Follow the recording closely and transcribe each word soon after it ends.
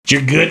It's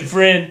your good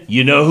friend.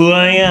 You know who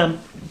I am.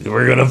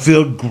 We're gonna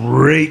feel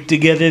great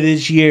together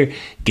this year.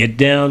 Get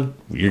down.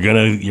 You're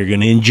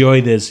gonna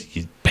enjoy this.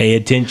 You pay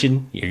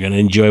attention. You're gonna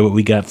enjoy what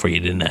we got for you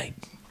tonight.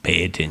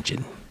 Pay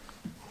attention.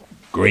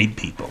 Great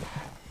people.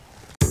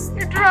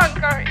 You're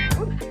drunk, aren't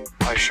you?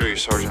 I assure you,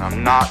 Sergeant,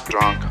 I'm not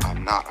drunk.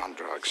 I'm not on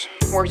drugs.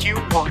 Were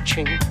you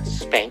watching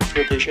Spank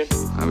Revision?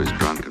 I was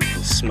drunk and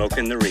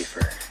Smoking the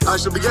reefer. I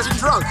shall be getting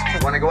drunk.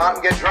 Want to go out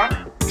and get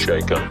drunk?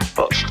 Shake 'em,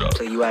 bust up.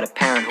 So you had a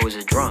parent who was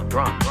a drunk.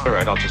 All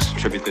right, I'll just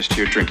attribute this to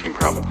your drinking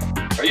problem.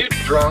 Are you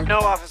drunk? No,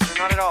 officer,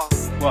 not at all.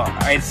 Well,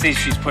 I'd say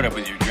she's put up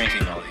with your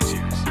drinking all these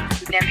years.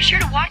 Now be sure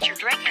to watch your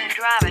drinking and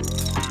driving.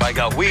 I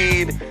got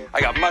weed. I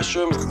got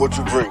mushrooms. What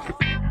you drink?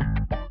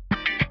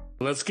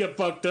 Let's get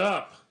fucked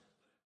up.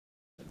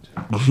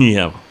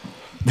 Yeah.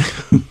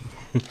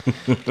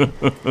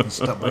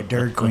 Stop by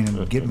Dairy Queen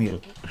and get me a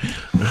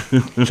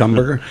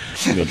Chumburger?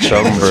 The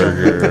chum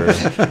burger.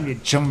 get me a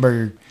chum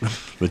burger.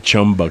 The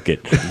chum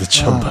bucket. The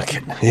chum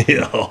bucket.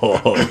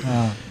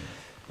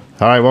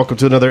 All right, welcome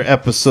to another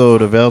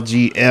episode of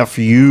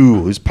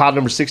LGFU. It's pod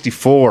number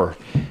 64.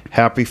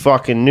 Happy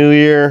fucking New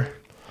Year.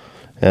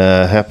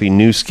 Happy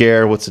New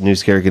Scare. What's the new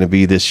scare going to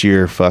be this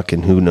year?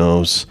 Fucking who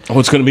knows? Oh,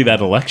 it's going to be that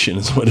election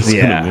is what it's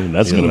going to be.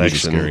 That's going to be the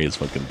election. scariest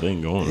fucking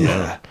thing going on.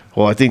 Yeah.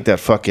 Well, I think that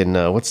fucking,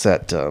 what's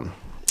that?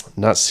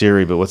 Not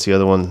Siri, but what's the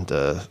other one?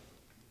 The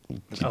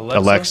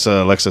Alexa.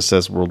 Alexa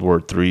says World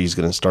War III is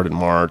going to start in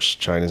March.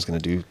 China's going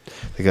to do,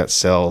 they got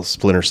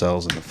splinter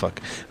cells in the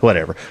fuck,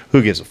 whatever.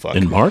 Who gives a fuck?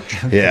 In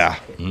March? Yeah.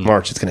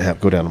 March. It's going to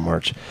go down to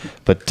March.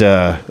 But,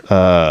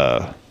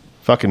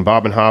 fucking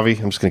Bob and Javi.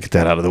 I'm just going to get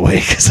that out of the way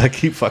because I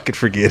keep fucking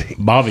forgetting.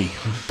 Bobby.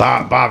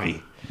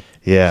 Bobby.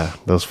 Yeah,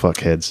 those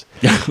fuckheads.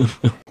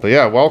 But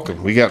yeah,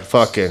 welcome. We got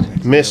fucking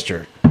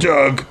Mr.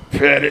 Doug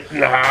Pettit in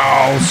the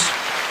house.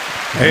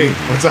 Hey,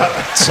 what's up?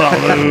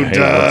 Salute, Hey,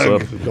 Doug.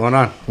 what's What's going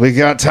on? We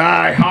got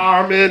Ty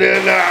Harmon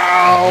in the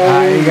house.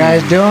 How you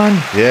guys doing?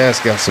 Yes,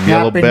 got some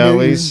yellow Happy New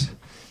bellies.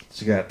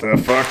 You got the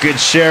fucking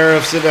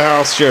sheriffs in the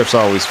house. Sheriff's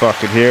always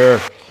fucking here.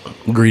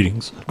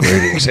 Greetings.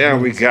 Greetings. Yeah,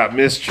 we got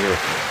Mr.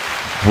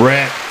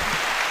 Brett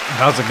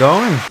How's it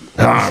going?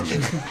 Harmon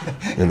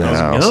in the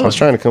house. going? I was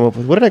trying to come up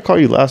with, what did I call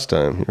you last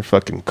time? You're a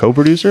fucking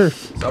co-producer?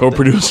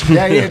 Co-producer.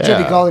 Yeah, that's what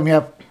he called me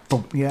up.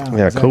 Yeah,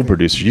 Yeah, exactly.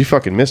 co-producer. You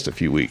fucking missed a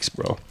few weeks,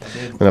 bro.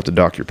 I'm gonna have to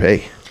dock your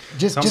pay.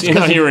 Just You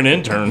know, because you're an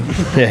intern.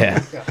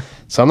 Yeah.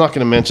 So I'm not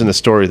gonna mention the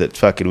story that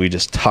fucking we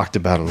just talked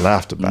about and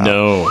laughed about.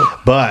 No.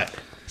 But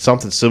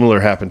something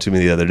similar happened to me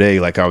the other day.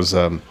 Like I was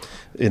in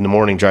the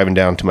morning driving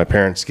down to my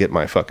parents to get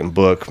my fucking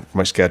book,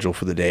 my schedule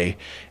for the day,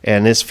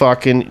 and this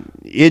fucking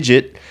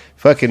idiot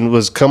fucking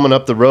was coming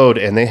up the road,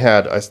 and they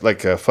had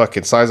like a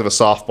fucking size of a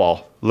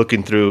softball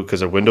looking through because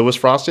their window was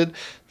frosted.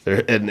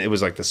 And it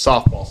was like the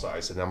softball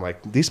size. And I'm like,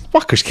 these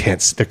fuckers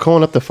can't. They're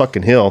going up the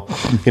fucking hill.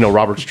 You know,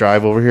 Roberts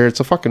Drive over here. It's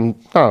a fucking,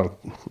 a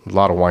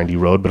lot of windy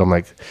road. But I'm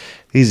like,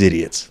 these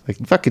idiots. Like,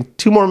 fucking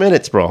 2 more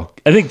minutes, bro.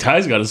 I think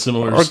Ty's got a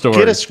similar Or story.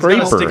 get a He's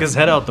gonna scraper. stick his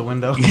head out the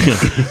window.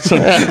 So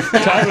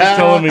Ty was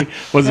telling me,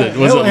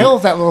 he'll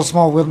that little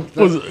small window.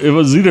 it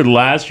was either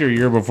last year or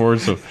year before.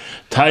 So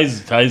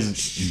Ty's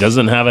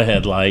doesn't have a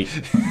headlight.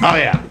 Oh,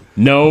 yeah.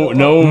 No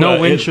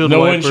windshield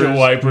wipers,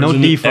 wipers, no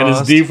and his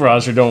defrost.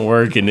 defroster don't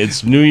work, and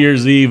it's New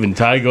Year's Eve, and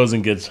Ty goes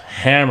and gets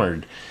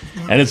hammered,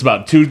 and it's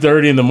about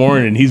 2:30 in the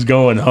morning, and he's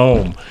going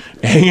home,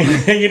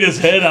 hanging his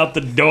head out the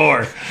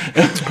door.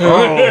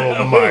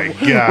 Oh, my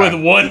God.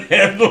 With one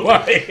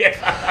headlight.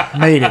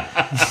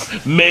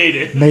 Made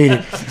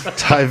it.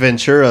 Ty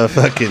Ventura,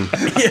 fucking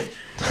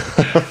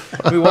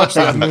We watched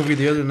that movie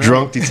the other night.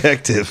 drunk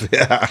detective.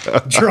 Yeah.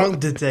 Drunk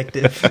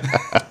detective.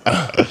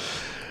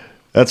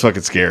 That's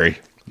fucking scary.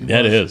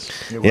 That is.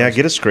 Yeah,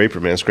 get a scraper,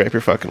 man. Scrape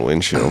your fucking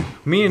windshield.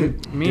 Me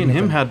and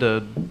him had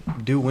to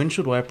do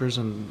windshield wipers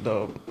in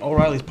the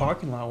O'Reilly's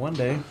parking lot one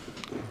day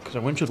because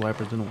our windshield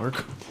wipers didn't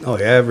work. Oh,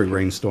 yeah, every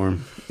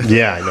rainstorm.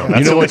 Yeah, I know.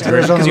 That's the what's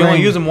Arizona Because you only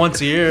rain. use them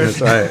once a year.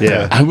 That's right.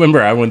 Yeah. I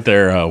remember I went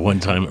there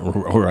one time at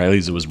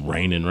O'Reilly's. It was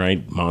raining,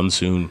 right?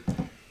 Monsoon.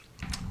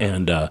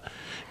 And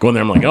going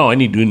there, I'm like, oh, I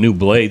need new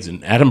blades.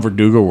 And Adam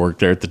Verdugo worked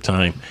there at the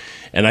time.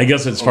 And I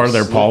guess it's part of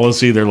their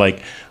policy. They're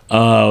like,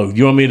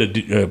 you want me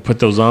to put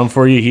those on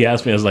for you? He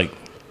asked me. I was like,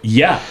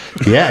 yeah.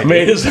 Yeah. I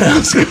made his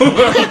ass go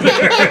out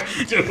there.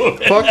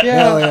 Fuck yeah.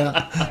 Hell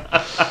yeah.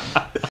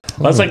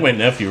 Well, that's like my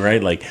nephew,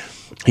 right? Like,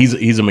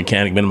 he's a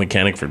mechanic, been a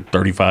mechanic for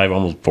 35,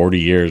 almost 40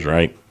 years,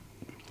 right?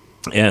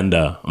 And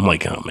I'm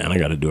like, oh, man, I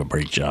got to do a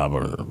brake job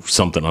or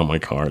something on my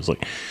car. It's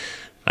like,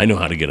 I know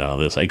how to get out of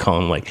this. I call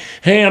him like,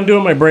 hey, I'm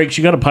doing my brakes.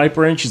 You got a pipe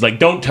wrench? She's like,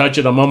 don't touch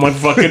it. I'm on my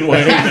fucking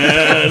way,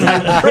 man.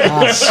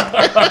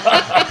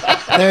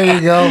 There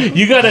you go.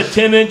 You got a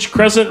 10-inch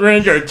crescent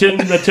wrench or a 10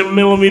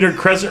 millimeter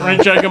crescent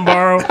wrench I can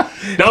borrow?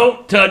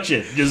 Don't touch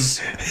it.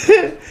 Just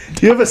Do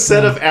you have a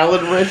set of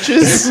Allen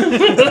wrenches?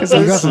 You got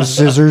some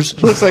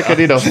scissors. Looks like I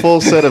need a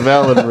full set of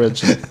Allen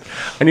wrenches.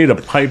 I need a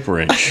pipe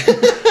wrench.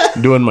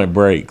 Doing my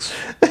brakes.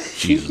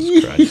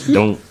 Jesus Christ.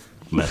 Don't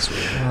mess with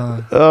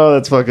it. Oh,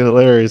 that's fucking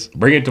hilarious.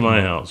 Bring it to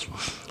my house.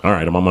 All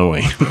right, I'm on my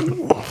way.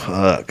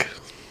 Fuck.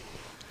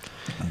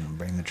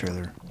 Bring the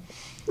trailer.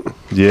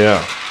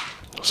 Yeah.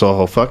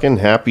 So fucking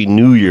happy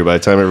New Year by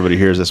the time everybody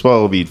hears this. Well,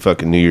 it'll be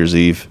fucking New Year's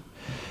Eve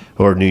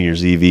or New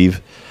Year's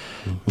Eve.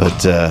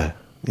 But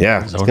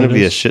yeah, it's going to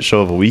be a shit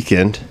show of a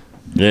weekend.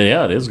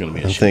 Yeah, it is going to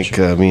be a shit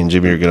show. I think me and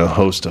Jimmy are going to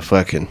host a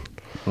fucking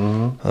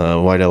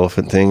white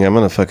elephant thing. I'm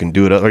going to fucking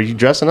do it up. Are you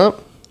dressing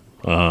up?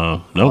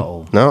 No.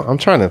 No, I'm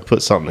trying to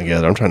put something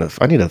together.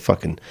 I need a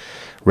fucking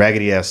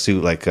raggedy ass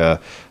suit like a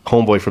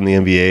homeboy from the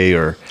NBA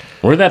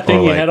or that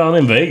thing you like had on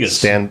in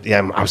Vegas.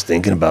 I was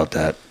thinking about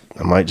that.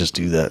 I might just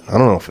do that. I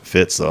don't know if it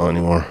fits though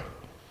anymore.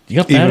 You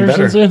got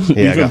Patterson's in?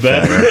 Yeah, Even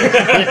better.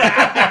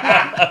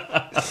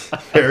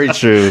 Very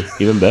true.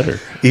 Even better.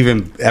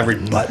 Even every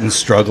button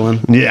struggling.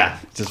 Yeah,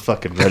 just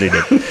fucking ready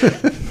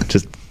to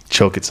just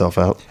choke itself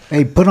out.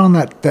 Hey, put on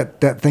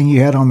that thing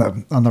you had on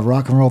the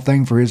rock and roll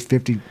thing for his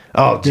 50.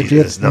 Oh,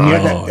 Jesus,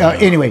 no.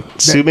 Anyway,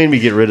 Sue made me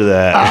get rid of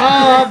that.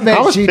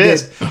 I was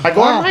pissed. I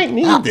go, I might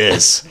need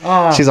this.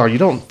 She's like, you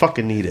don't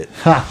fucking need it.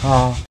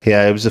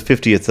 Yeah, it was the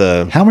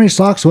 50th. How many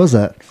socks was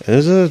that? It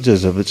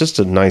was just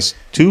a nice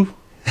two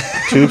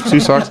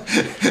socks.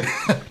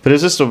 But it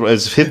was just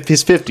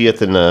his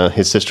 50th, and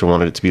his sister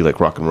wanted it to be like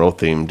rock and roll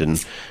themed,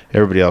 and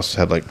everybody else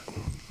had like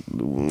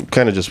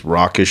kind of just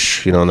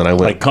rockish, and then I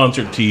went like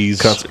concert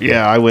tees.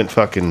 Yeah, I went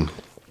fucking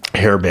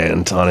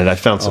hairband on it. I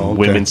found some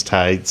women's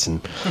tights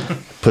and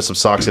put some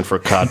socks in for a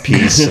cod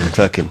piece, and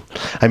fucking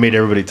I made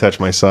everybody touch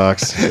my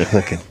socks.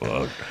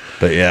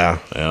 But yeah,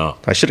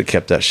 I should have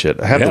kept that shit.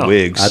 I had the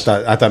wigs.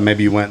 I thought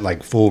maybe you went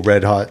like full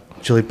Red Hot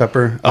Chili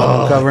Pepper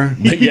cover.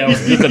 Yeah,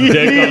 with the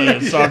dick on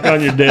it, sock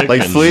on your dick,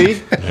 like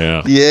Flea.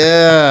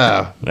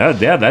 Yeah. That'd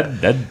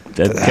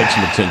catch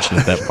some attention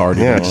at that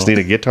party. Yeah, I just need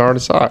a guitar and a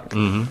sock.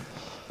 Mm-hmm.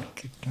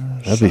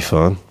 That'd be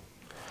fun.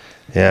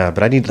 Yeah,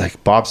 but I need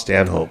like Bob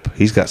Stanhope.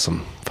 He's got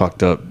some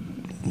fucked up.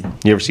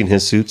 You ever seen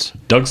his suits?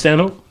 Doug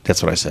Stanhope?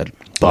 That's what I said.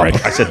 Bob.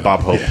 Right. I said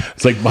Bob Hope.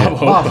 It's like Bob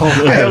Hope.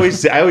 I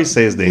always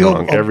say his name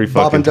wrong every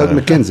fucking Bob and Doug time.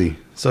 McKenzie.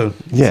 So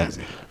yeah,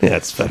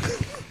 it's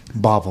fucking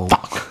Bob Hope.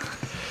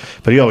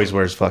 But he always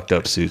wears fucked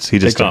up suits. He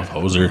just take off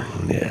hoser.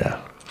 Yeah.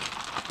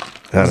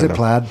 Is it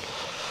plaid?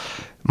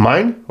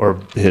 Mine or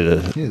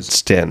his?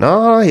 Stan?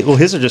 No, well,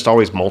 his are just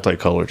always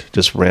multicolored,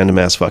 just random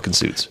ass fucking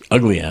suits.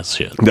 Ugly ass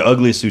shit. The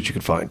ugliest suits you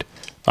could find.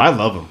 I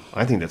love them.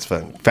 I think that's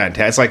fantastic.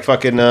 It's like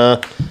fucking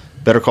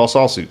Better Call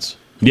Saul suits.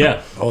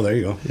 Yeah. Oh, there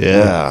you go.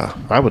 Yeah.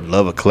 I would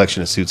love a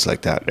collection of suits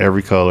like that.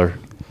 Every color.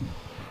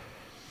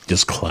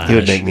 Just clash. It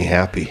would make me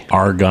happy.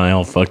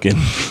 Argyle fucking.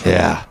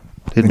 Yeah.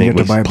 Then you have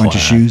to buy a bunch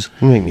of shoes.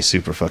 It would make me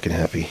super fucking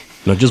happy.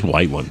 No, just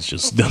white ones.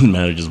 Just doesn't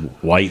matter. Just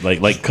white,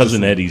 like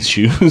Cousin Eddie's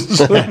shoes.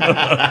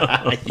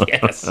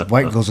 Yes.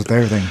 White goes with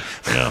everything.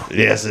 Yeah.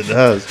 Yes, it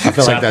does. I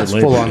feel like that's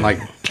full on like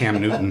Cam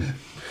Newton,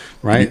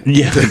 right?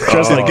 Yeah.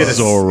 Just like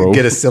Zorro.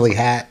 Get a silly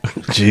hat.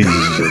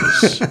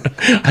 Jesus.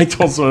 I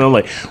told someone, I'm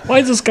like, why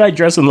is this guy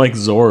dressing like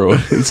Zorro?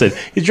 He said,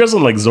 he's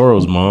dressing like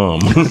Zorro's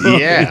mom.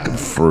 Yeah.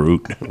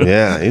 Fruit.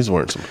 Yeah, he's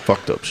wearing some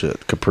fucked up shit.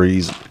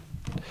 Capris.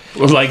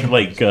 Like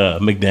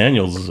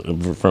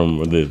McDaniels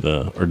from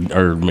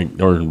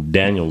or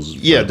Daniels.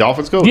 Yeah,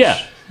 Dolphins coach.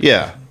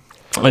 Yeah.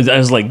 I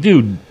was like,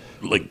 dude,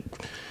 like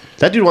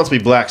that dude wants to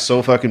be black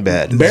so fucking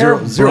bad. Zero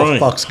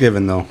fucks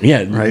given though.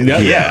 Yeah, right.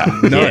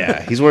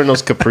 Yeah. He's wearing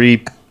those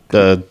capri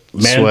sweats,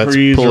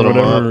 pulling or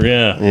whatever. Them up.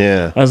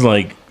 Yeah. I was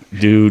like,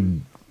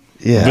 dude.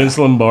 Yeah. Vince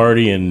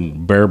Lombardi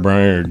and Bear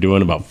Bryant are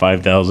doing about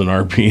 5,000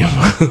 RPM.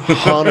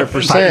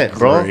 100%,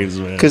 bro.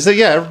 Because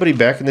everybody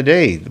back in the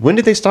day. When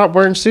did they stop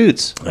wearing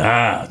suits?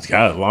 It's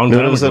got a long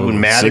time. It was ago. when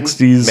Madden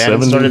 60s,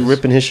 Madden 70s. started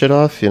ripping his shit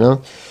off. Yeah.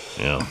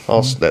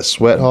 All that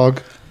sweat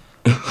hog.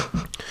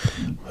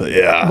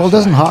 Yeah. Well,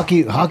 doesn't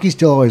hockey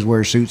still always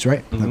wear suits,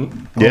 right?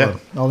 Yeah.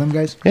 All them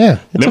guys? Yeah.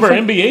 Remember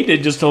NBA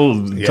did just till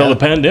the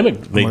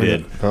pandemic they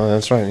did. Oh,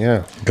 that's right.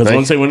 Yeah. Because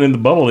once they went in the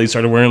bubble, they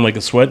started wearing like a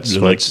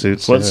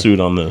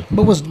sweatsuit on the.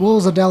 What was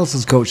the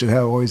Dallas's coach that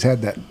always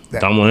had that?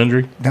 Tom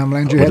Landry. Tom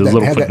Landry With had his that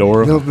little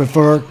fedora. That little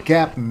fedora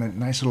cap and that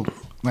nice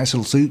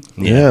little suit.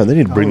 Yeah, they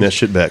need to bring that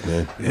shit back,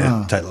 man.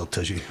 Yeah, tight little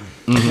tushy.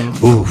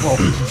 Mm-hmm. Ooh.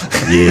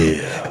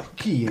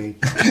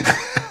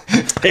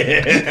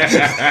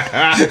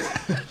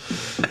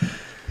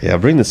 Yeah,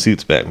 bring the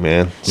suits back,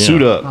 man. Yeah.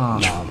 Suit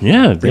up.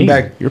 Yeah, Bring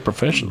back you're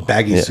professional.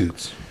 baggy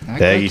suits.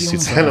 Baggy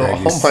suits. I know all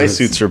my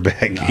suits are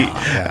baggy.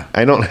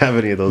 I don't have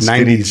any of those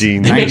skinny 90s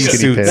jeans. They make,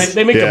 skinny pants.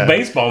 they make a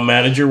baseball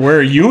manager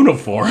wear a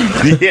uniform.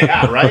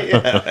 Yeah, right?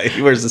 Yeah.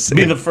 He wears the same.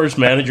 Be the first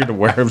manager to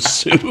wear a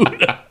suit.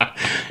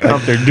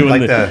 Out there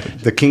doing like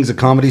the Kings of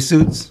Comedy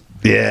suits.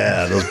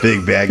 Yeah, those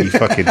big baggy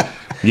fucking.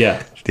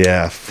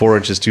 Yeah, 4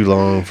 inches too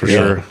long for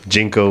sure.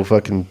 Jinko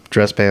fucking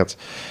dress pants.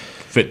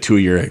 fit 2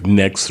 of your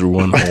necks through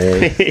one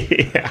hole.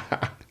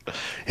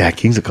 Yeah,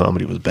 Kings of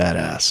Comedy was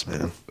badass,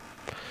 man.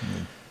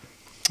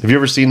 Have you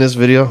ever seen this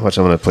video? Watch,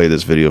 I'm going to play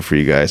this video for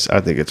you guys.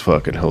 I think it's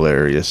fucking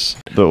hilarious.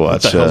 But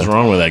watch. What the hell's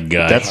wrong with that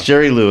guy? That's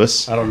Jerry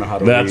Lewis. I don't know how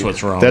to That's read.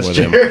 what's wrong with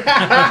him.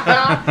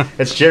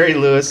 It's Jerry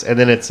Lewis, and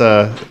then it's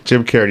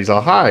Jim Carrey. He's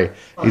all, hi.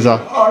 He's all,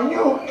 Are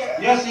you?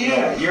 Yes, he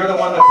is. You're the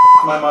one that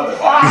my mother.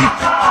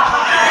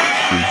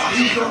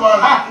 He's the one.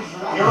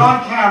 You're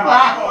on camera.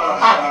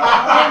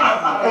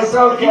 It's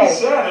okay.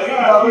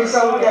 No, it's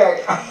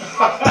okay.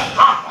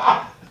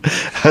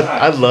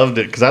 I loved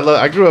it because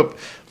I grew up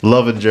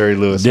loving Jerry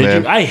Lewis, Did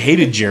man. you? I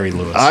hated Jerry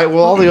Lewis.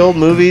 All the old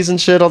movies and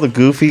shit, all the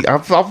goofy.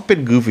 I've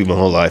been goofy my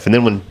whole life, and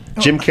then when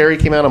Jim Carrey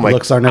came out, I'm like,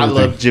 Looks aren't I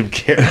everything. love Jim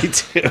Carrey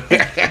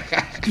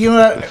too. You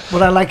know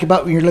what I like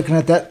about when you're looking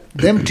at that?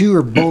 Them two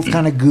are both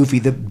kind of goofy.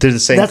 They're the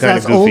same kind of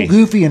that's goofy. old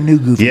goofy and new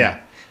goofy. Yeah,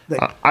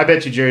 Like- I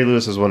bet you Jerry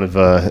Lewis is one of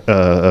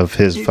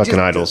his fucking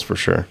idols for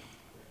sure.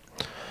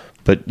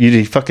 But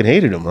you fucking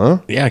hated him, huh?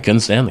 Yeah, I couldn't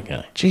stand the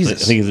guy.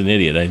 Jesus. I think he's an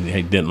idiot. I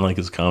didn't like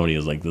his comedy. I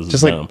was like, this Just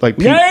is like- dumb. like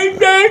Pete-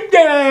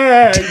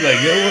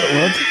 Like,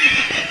 what?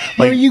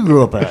 Where you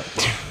grew up at?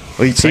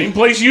 Well, Same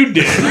place you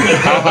did.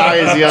 how high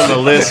is he on the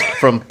list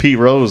from Pete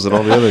Rose and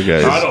all the other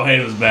guys? I don't hate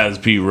him as bad as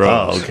Pete Rose.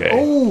 Oh, okay.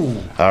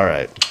 Oh, All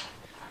right.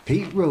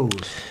 Pete Rose.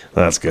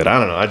 That's good. I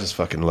don't know. I just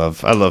fucking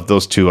love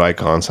those two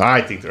icons.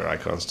 I think they're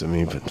icons to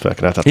me, but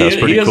fucking I thought that was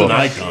pretty he is cool. an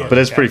icon. But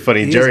it's pretty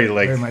funny. He is, Jerry,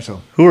 like, very much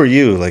so. who are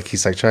you? Like,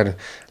 he's like trying to.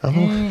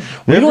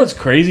 You know what's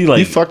crazy? Like,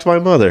 You fucked my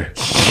mother.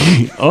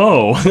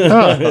 oh, he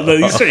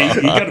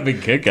got a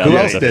big kick out Who of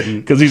else it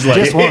didn't? because he's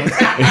like, Just once.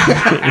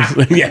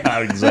 yeah,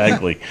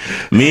 exactly.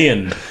 Me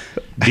and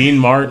Dean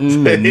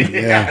Martin, and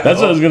that's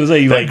what I was gonna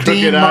say. Like,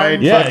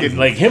 Crooked-eyed yeah, fucking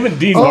like him and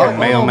Dean Martin,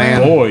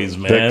 mailman. boys,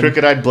 the man.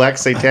 crooked-eyed black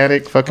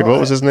satanic fucking what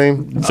was his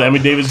name? Sammy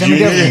Davis Sammy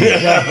Jr.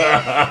 Davis,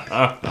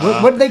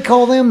 yeah. What did they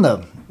call them?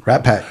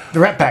 Rat Pack. The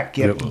Rat Pack.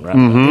 Yep.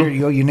 There you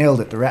go. You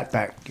nailed it. The Rat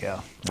Pack. Yeah.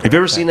 Have you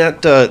ever seen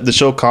that the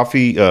show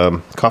Coffee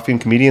and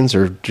Comedians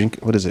or Drink?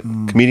 What is it?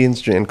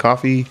 Comedians and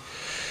Coffee.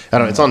 I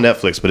don't know. It's on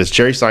Netflix, but it's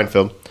Jerry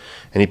Seinfeld,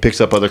 and he picks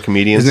up other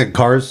comedians. Isn't it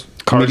Cars?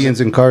 Comedians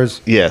in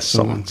Cars? Yes,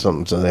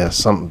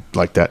 something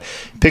like that.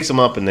 Picks them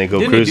up and they go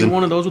Didn't he cruising. do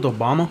one of those with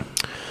Obama?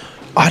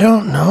 I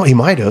don't know. He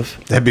might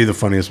have. That'd be the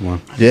funniest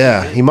one.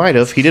 Yeah, he might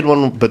have. He did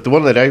one, but the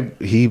one that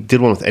he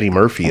did one with Eddie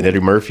Murphy, and Eddie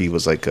Murphy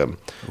was like,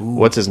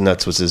 what's his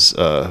nuts? Was his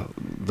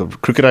the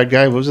crooked-eyed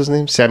guy? What was his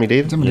name? Sammy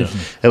Davis.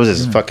 That was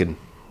his fucking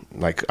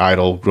like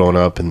idol growing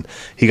up, and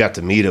he got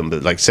to meet him.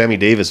 But like Sammy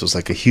Davis was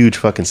like a huge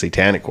fucking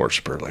satanic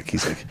worshiper. Like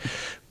he's like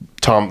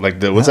Tom,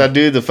 like what's that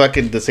dude?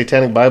 The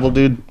Satanic Bible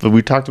dude.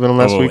 We talked about him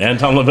last week.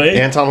 Anton LaVey.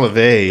 Anton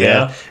LaVey,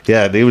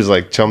 yeah. They was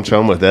like chum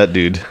with that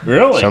dude.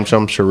 Really?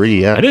 Chum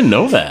Cherie, yeah. I didn't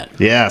know that.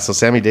 Yeah, so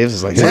Sammy Davis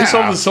is like, He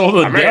sold the soul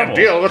of the devil.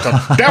 Deal with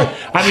the devil.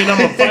 I mean,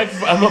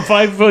 I'm a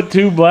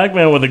 5'2" black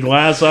man with a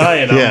glass eye,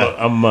 and Yeah.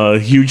 I'm a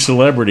huge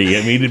celebrity.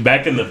 I mean,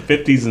 back in the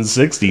 50s and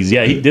 60s,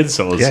 yeah, he did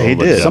sell his Yeah, soul. he to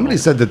the did. devil. Somebody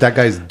said that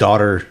guy's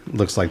daughter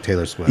looks like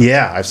Taylor Swift.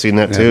 Yeah, I've seen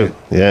that too.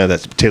 Yeah,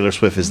 that's Taylor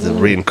Swift is the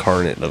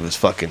reincarnate of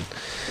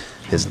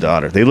his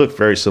daughter. They look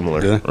very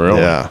similar. Yeah.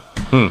 Really? Yeah.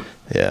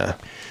 Yeah.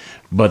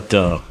 But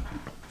I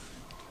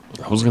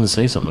was going to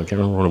say something. I can't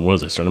remember what it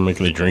was. I started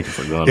making a drink and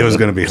forgot. It was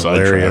going to be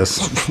Sidetracked.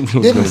 hilarious.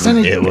 Didn't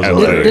Sonny, it was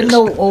didn't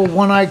no old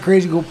one-eyed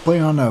crazy go play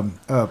on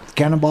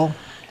Cannonball?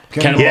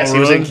 Cannonball Yes, he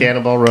was in Run.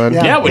 Cannonball Run.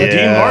 Yeah. Yeah, with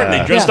Dean Martin.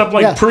 They dressed up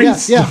like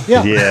priests. Yeah.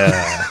 Yeah.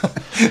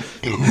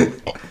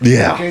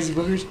 Yeah. Crazy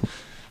boogers.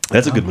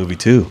 That's a good movie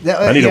too. Yeah,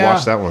 I need to yeah.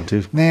 watch that one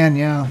too. Man,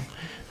 yeah.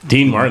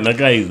 Dean Martin, that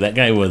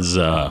guy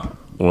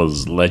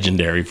was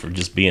legendary for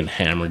just being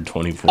hammered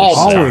 24/7.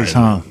 Always,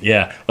 huh?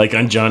 Yeah, like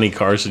on Johnny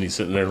Carson, he's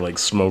sitting there like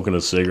smoking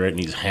a cigarette and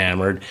he's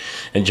hammered,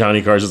 and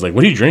Johnny Carson's like,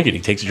 "What are you drinking?"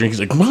 He takes a drink. He's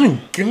like, "My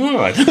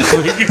God!"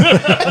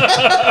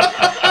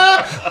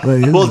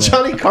 Well,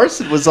 Johnny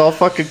Carson was all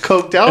fucking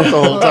coked out the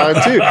whole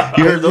time too.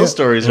 You heard those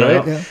stories,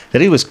 right? Yeah.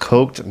 That he was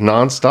coked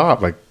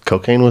nonstop. Like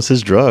cocaine was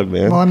his drug,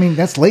 man. Well, I mean,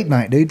 that's late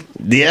night, dude.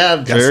 Yeah,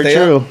 very stay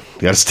true.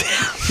 You gotta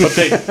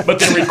stay. but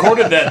they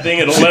recorded that thing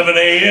at 11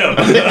 a.m.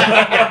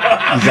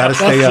 You got to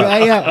stay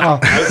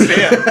up.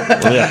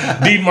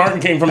 Yeah. Dean Martin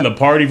came from the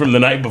party from the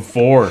night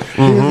before.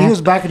 He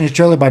was back in his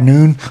trailer by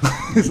noon.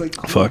 He's like,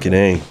 Fucking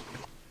A.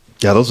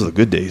 Yeah, those were the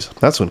good days.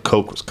 That's when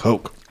Coke was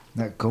Coke.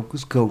 that Coke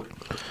was Coke.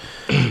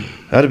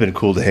 That'd have been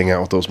cool to hang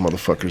out with those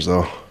motherfuckers,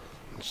 though.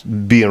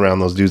 Just be around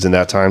those dudes in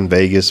that time.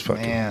 Vegas,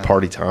 fucking Man.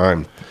 party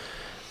time.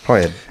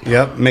 Probably had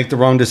Yep. Make the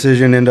wrong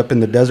decision, end up in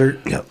the desert.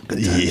 Yep.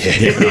 Good times.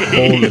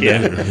 hole in the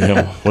desert.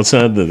 Yeah, what's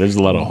that? There's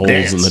a lot of holes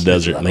in the Dance.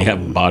 desert, and they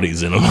have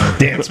bodies in them.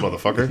 Dance,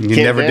 motherfucker. You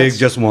Can't never dance? dig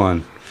just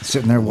one.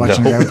 Sitting there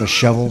watching a guy with a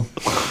shovel.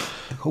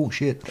 Oh,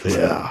 shit.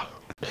 Yeah.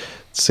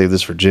 Save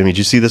this for Jimmy. Did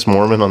you see this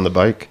Mormon on the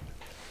bike?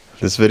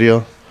 This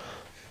video?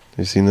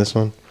 You seen this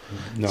one?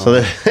 No. So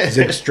Is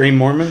it Extreme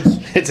Mormons?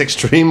 it's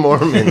Extreme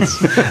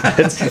Mormons.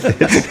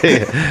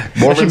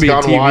 Mormons be a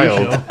gone TV wild.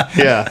 show.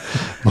 Yeah.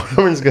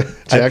 Mormons gone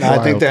jack I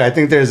wild.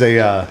 think there's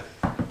a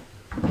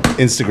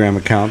Instagram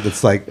account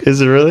that's like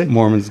Is it really?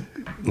 Mormons,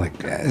 like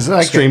It's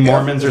like Extreme a-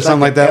 Mormons or it's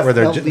something like like a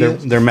that, where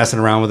FLDS. they're messing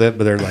around with it,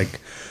 but they're like,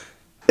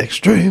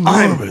 Extreme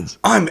Mormons.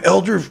 I'm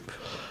elder,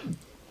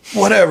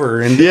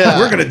 whatever, and Yeah.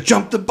 we're gonna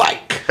jump the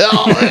bike.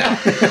 Oh, yeah.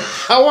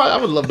 I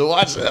would love to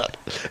watch that.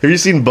 Have you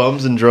seen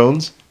Bums and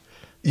Drones?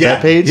 Yeah,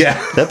 That page?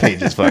 yeah. That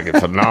page is fucking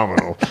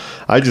phenomenal.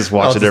 I just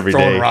watch it Just every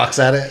throwing day. rocks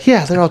at it,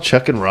 Yeah, they're all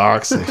chucking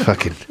rocks. They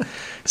fucking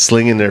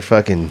slinging their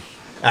fucking.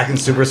 acting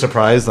super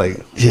surprised, like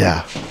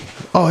Yeah.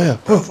 Oh, yeah.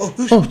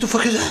 What the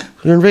fuck is that?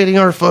 You're invading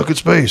our fucking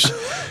space.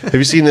 Have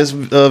you seen this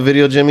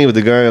video, Jimmy, with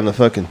the guy on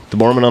the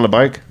Mormon on the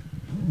bike?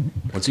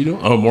 What's he doing?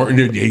 Oh,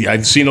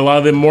 I've seen a lot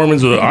of them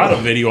Mormons with auto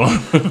video on.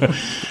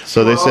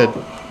 So they said,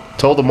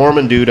 told the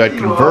Mormon dude I'd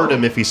convert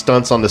him if he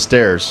stunts on the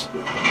stairs.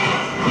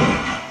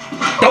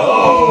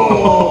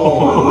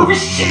 Oh,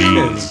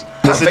 jeez.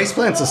 Face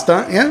plant's a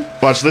stunt, yeah?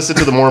 Watch, listen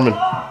to the Mormon.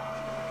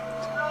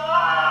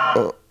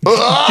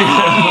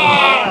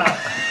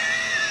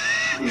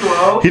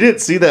 He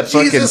didn't see that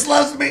fucking... Jesus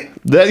loves me.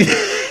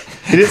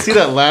 He didn't see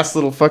that last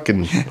little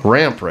fucking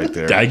ramp right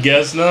there. I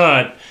guess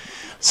not.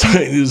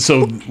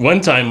 So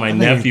one time my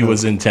nephew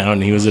was in town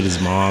and he was at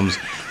his mom's,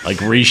 like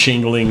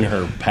reshingling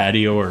her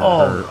patio or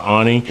her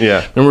awning.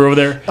 Yeah. Remember over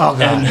there? Oh,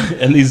 God.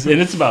 And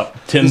it's about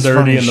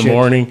 10:30 in the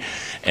morning,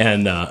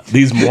 and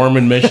these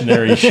Mormon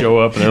missionaries show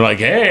up and they're like,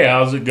 "Hey,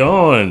 how's it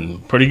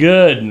going? Pretty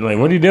good." And like,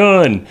 "What are you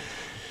doing?"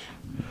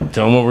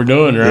 Tell them what we're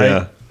doing, right?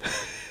 Yeah.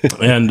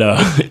 And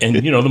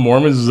you know, the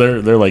Mormons,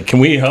 they're like, "Can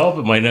we help?"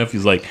 And my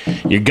nephew's like,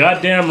 "You're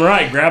goddamn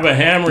right. Grab a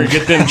hammer and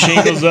get them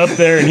shingles up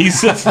there." And he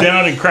sits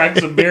down and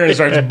cracks a beer and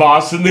starts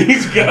bossing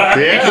these guys.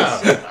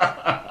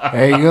 Yeah.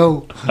 There you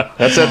go.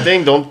 That's that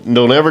thing.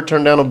 Don't ever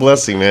turn down a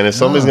blessing, man. If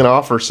somebody's going to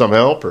offer some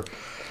help or...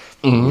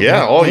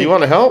 Yeah. Oh, you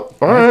want to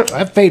help? All right.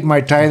 I've paid my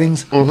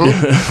tithings.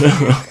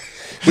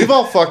 We've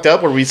all fucked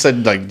up where we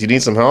said, like, do you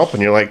need some help?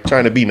 And you're like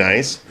trying to be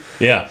nice.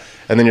 Yeah.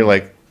 And then you're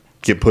like,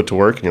 get put to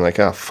work and you're like,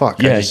 oh,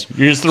 fuck. Yeah,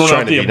 you're just throwing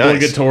out the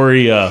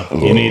obligatory,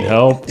 you need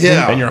help.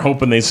 Yeah. And you're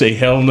hoping they say,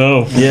 hell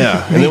no.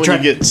 Yeah. And then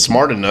when you get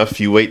smart enough,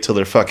 you wait till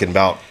they're fucking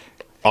about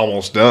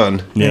almost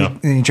done. Yeah.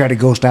 And you try to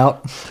ghost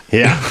out.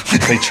 Yeah.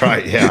 They try.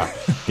 Yeah.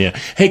 Yeah.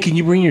 Hey, can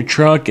you bring your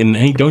truck? And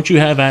hey, don't you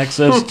have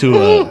access to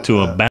a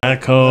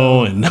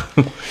backhoe? And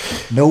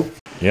Nope.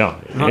 yeah.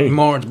 Not Hey,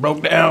 anymore. It's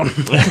broke down.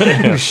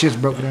 Shit's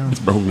broken down.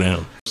 broke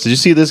down. Did you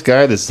see this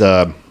guy? It's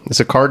a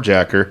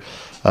carjacker.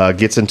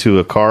 Gets into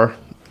a car.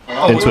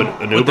 Into an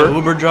With Uber. the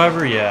Uber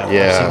driver, yeah.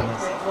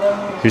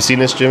 Yeah. You seen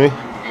this, Jimmy?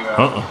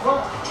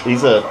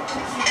 He's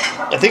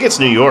I think it's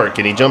New York,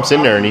 and he jumps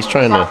in there and he's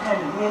trying to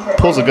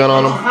pulls a gun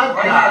on him.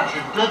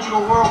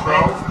 Digital world,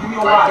 bro. Give me a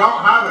wallet. I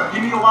don't have it.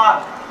 Give me a wallet.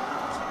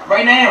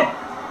 Right now.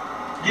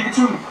 Give it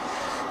to me.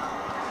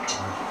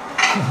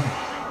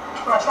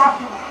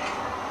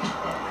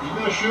 You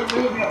gonna shoot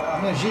me?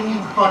 I'm gonna shoot you.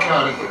 Get the fuck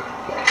out of here.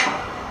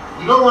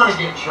 You don't want to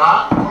get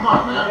shot. Come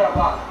on, man.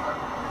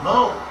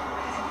 No.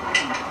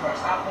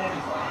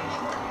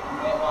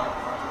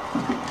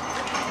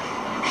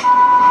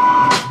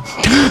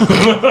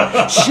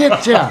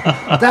 Shit,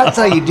 yeah. That's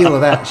how you deal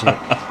with that shit.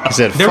 He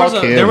said,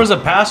 There was a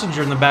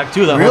passenger in the back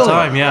too that whole Really?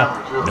 time.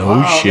 Yeah.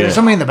 No shit. There's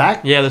somebody in the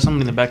back? Yeah, there's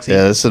somebody in the back seat.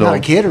 Yeah, this is Not a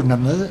kid or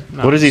nothing, is it?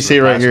 What does he say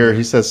right here?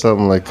 He says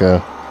something like,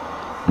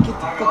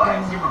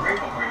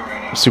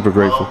 super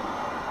grateful.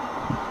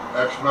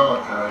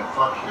 Ex-military.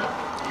 Fuck you.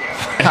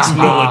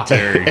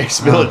 Ex-military.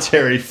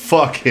 Ex-military,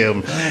 fuck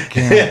him.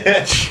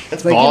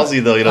 That's like,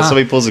 ballsy, though. You know,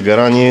 somebody pulls a gun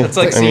on you. It's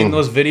like seeing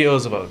those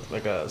videos about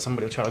like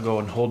somebody will try to go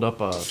and hold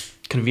up a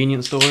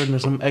convenience store and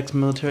there's some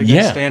ex-military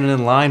guy standing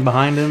in line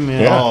behind him.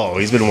 Yeah. Oh,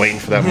 he's been waiting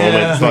for that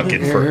moment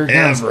fucking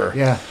forever.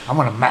 Yeah, I'm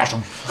gonna mash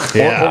him.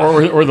 Yeah.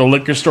 Or the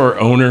liquor store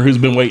owner who's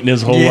been waiting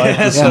his whole life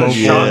to smoke.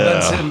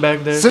 Shotgun sitting back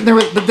there. Sitting there,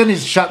 but then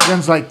his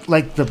shotguns like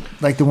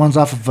the ones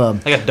off of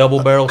like a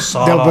double barrel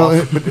sawed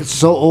off. but it's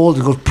so old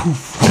it goes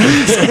poof.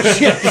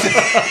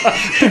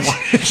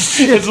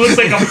 It looks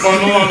like a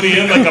funnel on the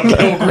end, like a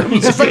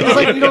pilgrim's. It's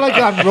like you know, like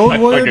on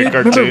Road Warrior. Like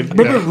a cartoon.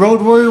 Remember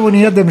Road Warrior when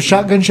he had them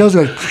shotgun shells?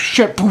 Like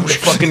shit, The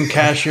poof. fucking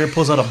cashier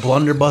pulls out a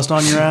blunderbuss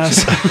on your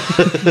ass.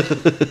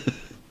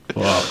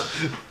 Wow.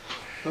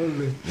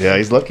 Yeah,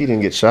 he's lucky he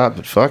didn't get shot,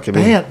 but fuck him.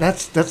 Man,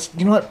 that's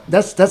you know what?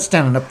 That's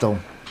standing up though.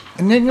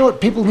 And then you know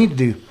what people need to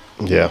do.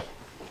 Yeah.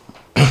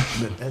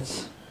 But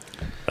that's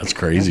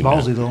crazy,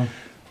 ballsy man. though.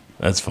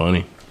 That's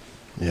funny.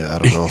 Yeah, I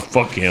don't know.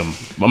 Fuck him.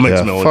 I'm Yeah,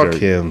 ex-military.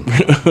 fuck him.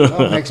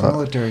 Oh,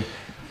 ex-military.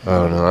 I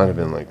don't know. I'd have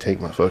been like,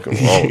 take my fucking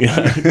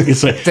wallet.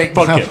 He's like,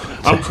 fuck him.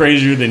 I'm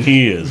crazier than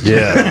he is.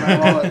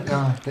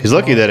 Yeah. He's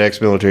lucky that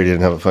ex-military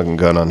didn't have a fucking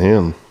gun on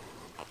him.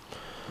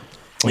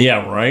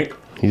 Yeah, right?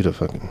 He'd have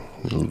fucking,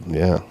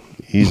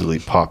 easily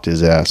popped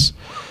his ass.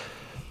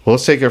 Well,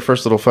 let's take our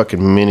first little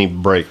fucking mini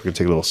break. We're going to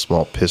take a little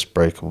small piss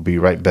break. We'll be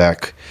right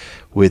back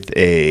with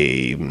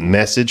a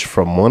message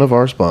from one of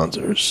our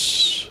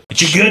sponsors.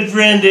 It's your good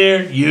friend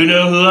there. You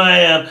know who I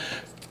am.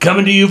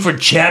 Coming to you for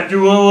Chapter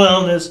 1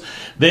 Wellness.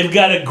 They've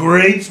got a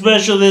great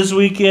special this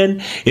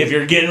weekend. If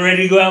you're getting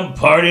ready to go out and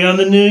party on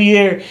the new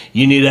year,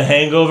 you need a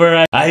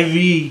hangover IV.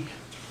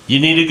 You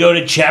need to go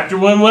to Chapter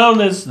 1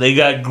 Wellness. They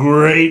got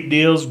great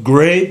deals,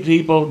 great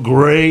people,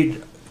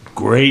 great.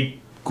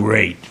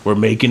 We're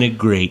making it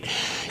great.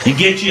 You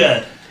get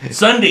you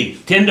Sunday,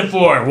 10 to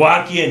 4,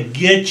 walk in,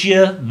 get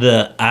you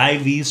the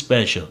IV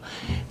special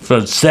for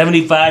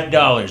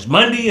 $75.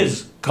 Monday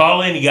is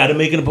call in, you got to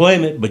make an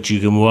appointment, but you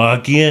can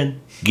walk in,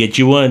 get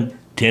you one,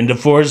 10 to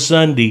 4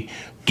 Sunday.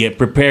 Get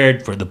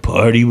prepared for the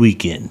party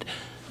weekend.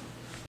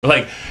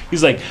 Like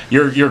he's like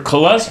your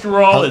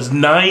cholesterol is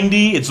 90.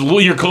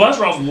 Your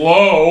cholesterol's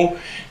low.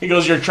 He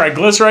goes, your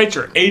triglycerides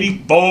are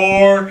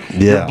 84.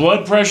 Your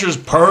blood pressure's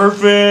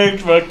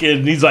perfect.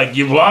 Fucking, he's like,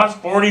 you've lost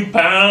 40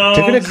 pounds.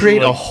 They're gonna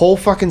create a whole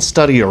fucking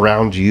study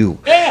around you.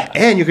 Yeah,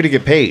 and you're gonna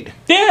get paid.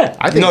 Yeah,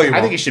 I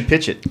think you should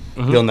pitch it.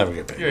 You'll never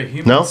get paid. You're a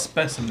human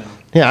specimen.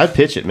 Yeah, I'd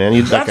pitch it, man.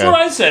 That's what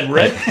I said,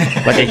 Rick.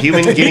 Like a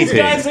human guinea These pig.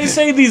 guys, they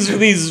say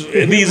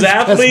these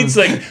athletes,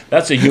 like,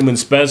 that's a human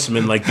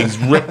specimen, like these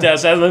ripped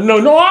ass athletes.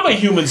 No, I'm a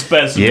human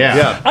specimen.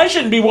 Yeah. I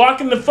shouldn't be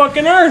walking the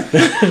fucking earth.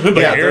 But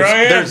Yeah, here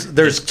I am.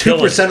 there's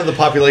 2% of the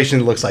population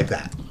that looks like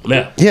that.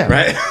 Yeah. Yeah.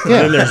 Right?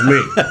 Yeah. And then there's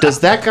me. Does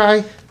that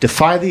guy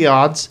defy the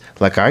odds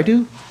like I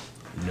do?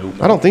 Nope.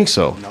 I don't think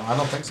so. No, I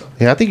don't think so.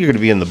 Yeah, I think you're going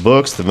to be in the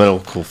books, the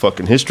medical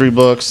fucking history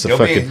books.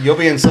 The You'll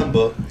be in some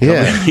book.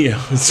 Yeah.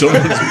 Yeah.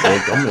 Someone's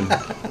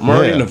book. I'm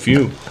already in a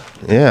few.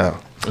 Yeah.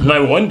 My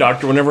one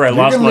doctor, whenever I You're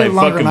lost gonna my live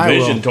longer fucking than I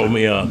vision,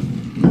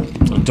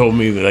 will. told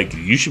me like,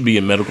 you should be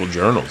in medical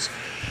journals.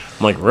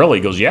 I'm like, really?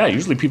 He goes, yeah.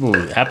 Usually people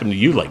who happen to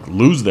you like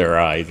lose their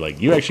eyes.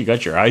 Like you actually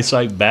got your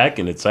eyesight back,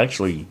 and it's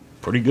actually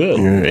pretty good.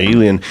 You're an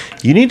alien.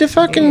 You need to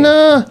fucking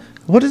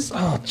what is?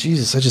 Oh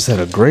Jesus! I just had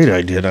a great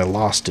idea and I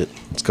lost it.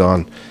 It's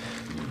gone.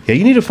 Yeah,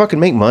 you need to fucking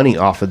make money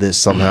off of this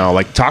somehow.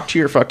 Like, talk to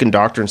your fucking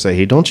doctor and say,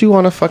 hey, don't you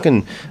want to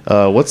fucking,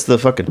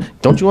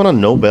 don't you want a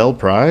Nobel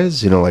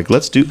Prize? You know, like,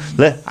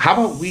 how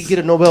about we get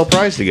a Nobel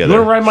Prize together? You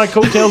want to ride my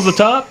coattails to the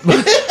top?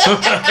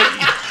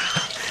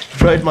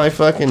 Ride my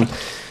fucking...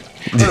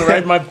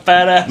 Ride my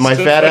fat ass. My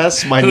fat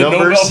ass, my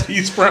numbers.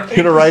 I'm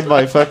gonna ride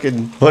my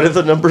fucking, what are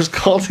the numbers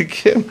called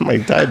again? My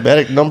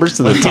diabetic numbers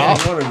to the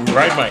top. I want to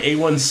ride my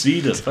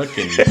A1C to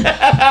fucking...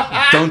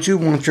 Don't you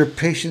want your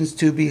patients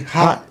to be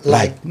hot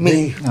like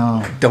me?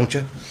 Oh. Don't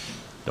you?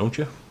 Don't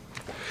you?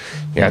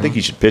 Yeah, I think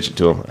you should pitch it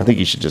to him. I think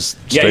you should just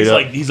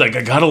straight he's like,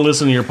 I gotta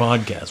listen to your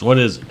podcast. What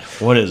is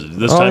it?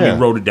 This time he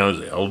wrote it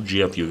down as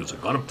LGFU. He's like,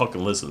 I gotta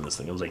fucking listen to this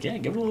thing. I was like, yeah,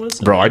 give it a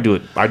listen. Bro, I do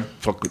it. I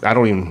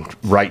don't even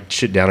write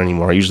shit down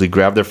anymore. I usually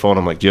grab their phone.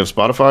 I'm like, do you have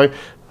Spotify?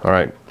 All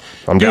right.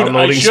 I'm Dude,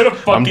 downloading. I should have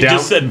fucking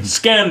just said,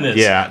 scan this.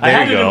 Yeah, I there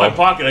had you it in go. my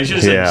pocket. I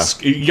should have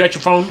said, you got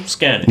your phone?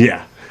 Scan it.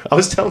 Yeah. I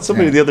was telling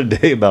somebody the other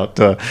day about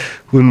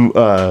when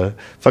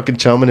fucking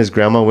Chum and his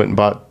grandma went and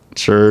bought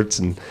shirts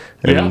and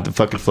the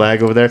fucking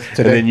flag over there.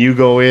 And then you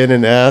go in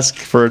and ask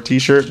for a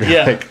t-shirt.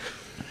 Yeah. Like,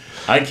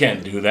 I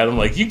can't do that. I'm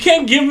like, you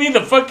can't give me the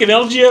fucking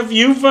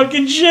LGFU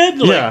fucking shit?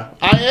 Like, yeah.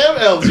 I am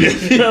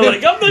LGFU.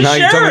 Like, I'm the Now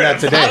you told me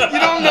that sheriff. today. You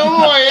don't know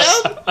who I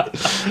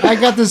am? I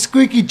got the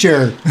squeaky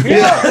chair.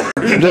 Yeah.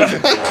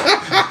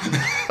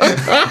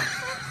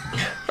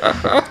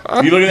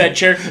 You look at that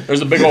chair,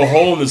 there's a big old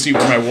hole in the seat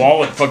where my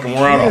wallet fucking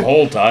wore out a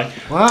hole, Ty.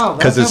 Wow.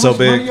 'Cause it's so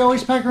big. You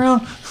always pack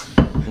around?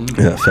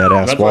 Yeah, fat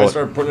ass That's why I wallet.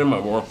 started putting it in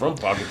my front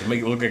pocket to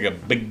make it look like a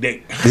big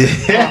dick.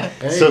 Yeah.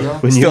 There So you go.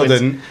 when Still you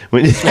didn't.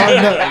 When you, Still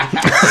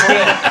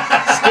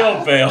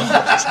fail.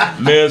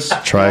 Miss.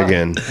 try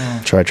again.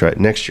 Try.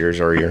 Next year's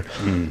our year.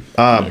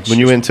 When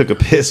you went and took a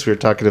piss, we were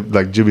talking to,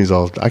 like, Jimmy's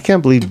all, I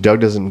can't believe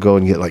Doug doesn't go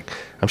and get, like,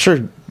 I'm sure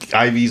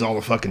IVs all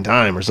the fucking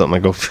time or something. I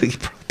go, he's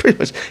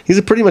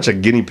pretty much a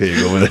guinea pig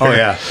over there. Oh,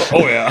 yeah.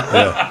 Oh,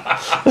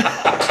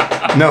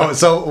 yeah. No,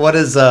 so what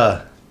is,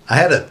 I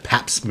had a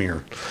pap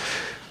smear.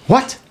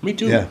 What? Me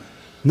too. Yeah.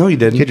 No, you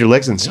didn't. You had your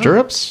legs in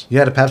stirrups? You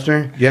had a pap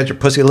smear? You had your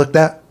pussy looked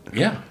at?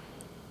 Yeah.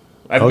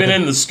 I've been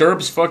in the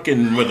stirrups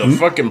fucking with a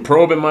fucking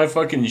probe in my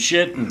fucking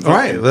shit. And All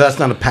right. Well, that's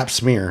not a pap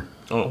smear.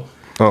 Oh.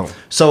 Oh.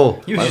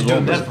 So, You should do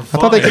that for I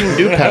fun. thought they couldn't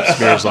do pap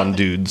smears on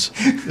dudes.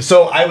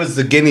 so I was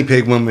the guinea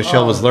pig when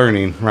Michelle was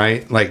learning,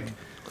 right? Like,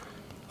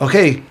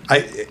 okay,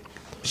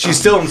 she's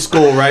still in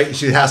school, right?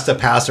 She has to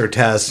pass her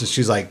test.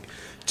 She's like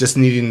just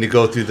needing to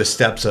go through the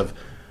steps of,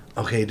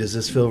 okay, does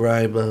this feel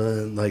right?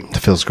 Like, That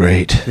feels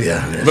great.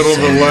 yeah, Little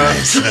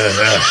relax.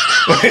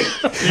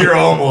 you're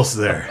almost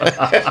there.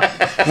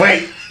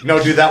 Wait,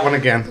 no, do that one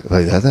again.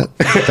 Like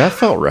that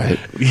felt right.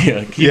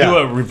 Yeah. Can you do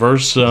a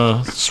reverse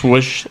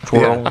swish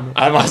twirl? Yeah.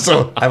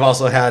 I've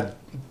also had,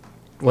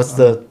 what's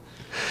the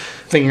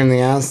finger in the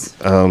ass?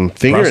 Finger in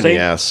Prostate? the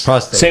ass.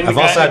 Prostate. Same I've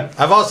also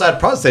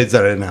had prostates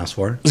that I didn't ask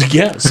for.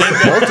 Yeah. Same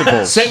guy,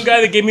 Multiples. same guy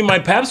that gave me my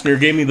pap smear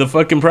gave me the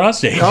fucking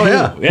prostate. Oh,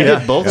 yeah. You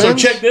did both So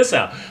ends? check this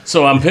out.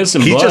 So I'm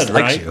pissing He blood, just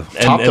likes right? you.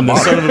 Top to And the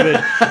bottom. son of a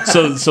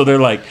bitch. So they're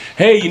like,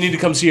 hey, you need to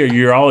come see our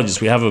urologist.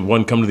 We have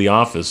one come to the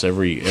office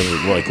every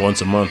like once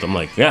a month. I'm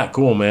like, yeah,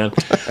 cool, man.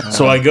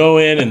 So I go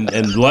in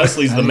and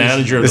Leslie's the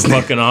manager of the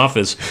fucking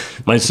office.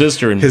 My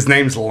sister and His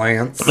name's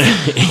Lance.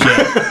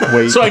 yeah.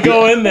 Wait. So I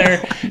go in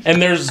there and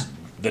there's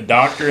the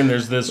doctor and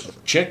there's this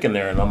chick in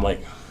there and I'm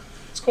like,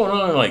 what's going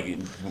on? Like,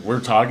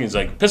 we're talking. He's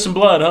like, pissing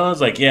blood, huh? I was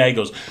like, yeah. He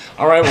goes,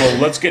 all right, well,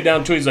 let's get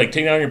down to it. He's like,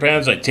 take down your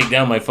pants. I take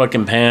down my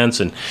fucking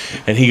pants and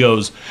he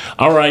goes,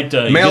 all right.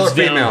 He Male gets or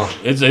female? down.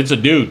 It's a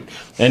dude.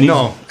 And he's,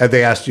 No, have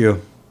they asked you?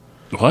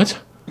 What?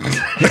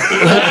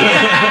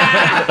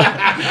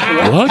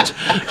 What?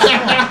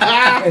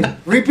 Hey,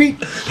 repeat.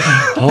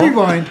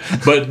 Rewind.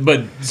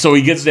 But so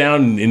he gets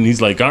down and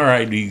he's like, all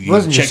right. He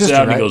Wasn't your checks it sister,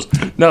 out and right? he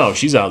goes, no,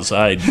 she's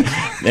outside.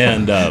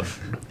 And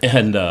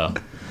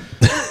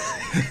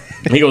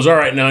He goes, all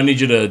right, now I need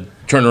you to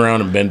turn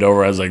around and bend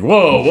over. I was like,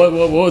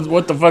 whoa,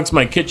 what the fuck's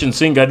my kitchen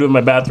sink got to do with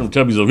my bathroom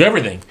tub? He's like,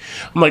 everything.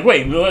 I'm like,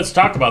 wait, let's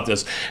talk about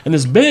this. And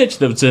this bitch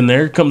that's in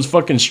there comes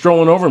fucking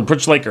strolling over and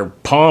puts like her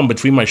palm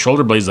between my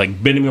shoulder blades,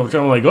 like bending me over.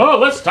 I'm like, oh,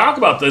 let's talk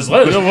about this.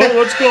 What's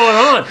going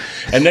on?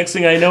 And next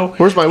thing I know,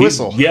 where's my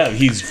whistle? Yeah,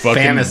 he's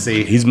fucking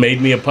fantasy. He's made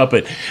me a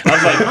puppet. I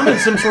was like, I'm in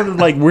some sort of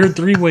like weird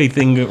three-way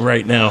thing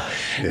right now.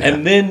 Yeah.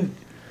 And then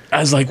I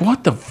was like,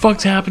 what the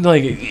fuck's happened?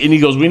 Like, and he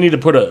goes, we need to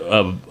put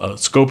a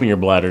scope in your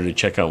bladder to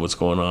check out what's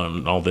going on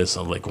and all this.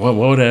 I'm like, well,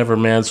 whatever,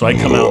 man. So I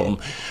come out and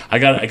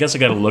I guess I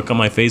got a look on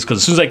my face because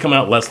as soon as I come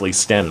out, Leslie's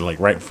standing like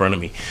right in front of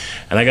me.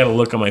 And I got a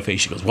look on my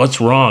face. She goes, what's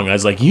wrong? I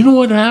was like, you know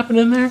what happened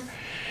in there?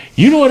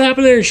 You know what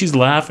happened there? She's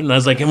laughing. And I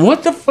was like, and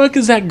what the fuck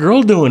is that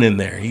girl doing in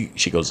there?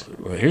 She goes,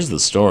 well, here's the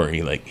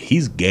story. Like,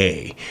 he's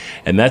gay.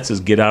 And that's his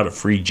get out of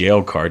free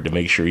jail card to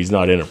make sure he's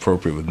not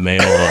inappropriate with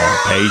male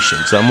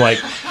patients. I'm like,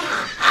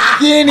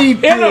 guinea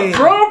pig.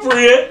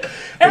 Inappropriate?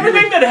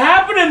 Everything that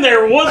happened in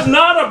there was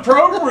not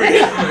appropriate.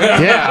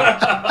 Yeah.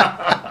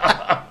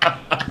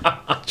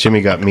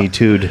 Jimmy got me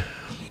too'd.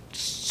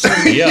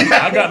 Yeah,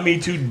 I got me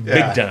too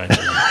big time.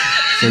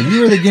 So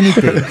you were the guinea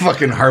pig.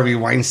 Fucking Harvey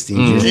Weinstein.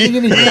 You're the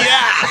guinea pig.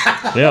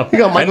 Yeah. You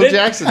got Michael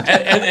Jackson.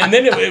 And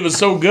then it was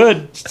so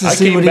good. I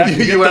came back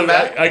to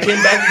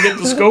get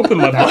the scope in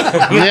my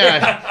butt.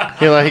 Yeah.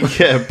 You're like,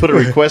 put a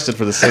request in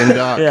for the same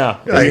doc. Yeah.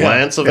 Is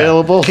Lance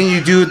available? Can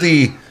you do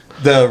the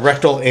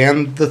rectal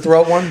and the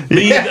throat one? At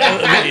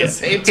the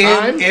same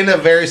time? In a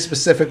very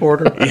specific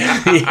order?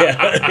 Yeah.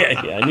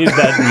 I need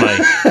that in my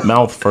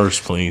mouth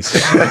first, please.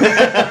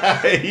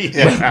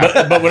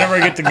 Yeah. But whenever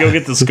I get to go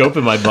get the scope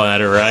in my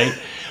bladder, right?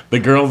 The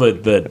girl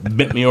that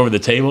bent me over the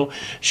table,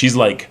 she's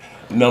like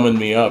numbing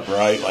me up,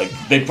 right? Like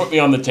they put me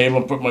on the table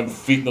and put my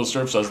feet in those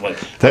stirrups. I was like,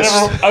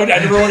 I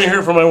never want to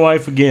hear from my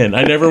wife again.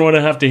 I never want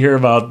to have to hear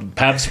about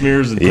pap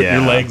smears and put your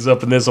legs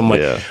up in this. I'm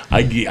like,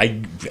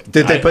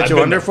 did they put you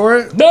under for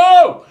it?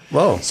 No.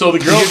 Whoa. So the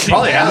girl,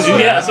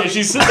 so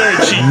she's sitting there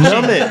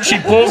and she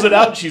pulls it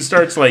out. And she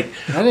starts like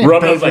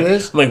rubbing. I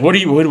was like, what are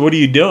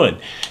you doing?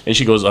 And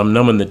she goes, I'm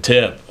numbing the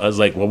tip. I was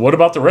like, well, what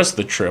about the rest of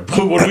the trip?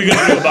 What are we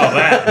gonna do about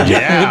that?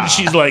 Yeah. And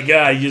she's like,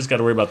 you just got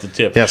to worry about the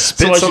tip. Yeah,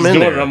 spit some in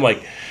there. And I'm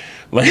like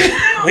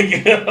I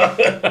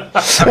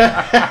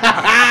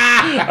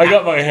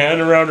got my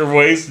hand around her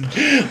waist,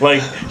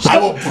 like I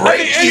will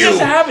break you.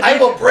 I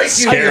will break you.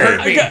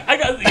 Scary.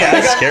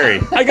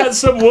 Scary. I got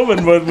some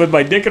woman with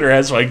my dick in her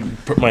head, so I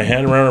put my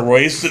hand around her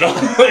waist and I'm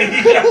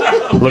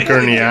like, look her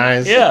in the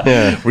eyes.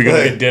 Yeah. We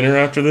gonna get dinner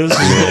after this?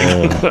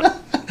 Yeah.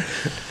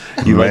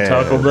 You like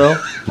Taco Bell?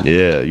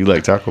 Yeah, you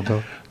like Taco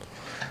Bell?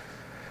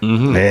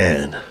 Mm-hmm.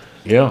 Man.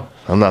 Yeah.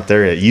 I'm not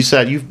there yet. You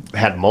said you've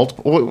had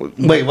multiple.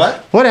 Wait,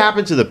 what? What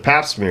happened to the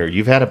pap smear?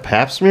 You've had a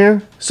pap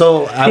smear?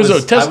 So I was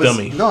a test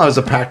dummy. No, I was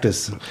a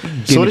practice. So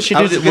what did she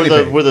do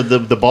where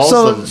the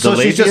balls? So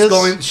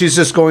she's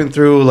just going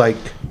through like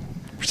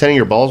pretending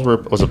your balls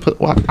was a put.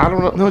 Well, I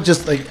don't know. No,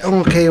 just like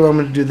okay, well, I'm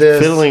going to do this.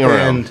 Fiddling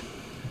around.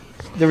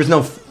 There was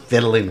no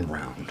fiddling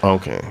around.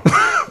 Okay.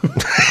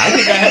 I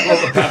think I had more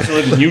of a pap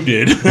smear than you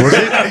did. Was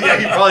it? Yeah,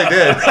 you probably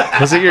did.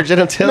 Was it your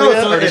genitalia? No,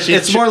 so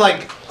it's more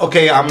like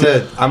okay, I'm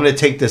gonna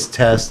take this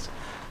test,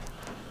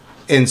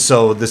 and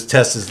so this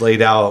test is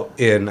laid out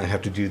in I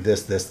have to do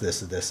this,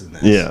 and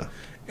this. Yeah,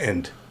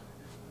 and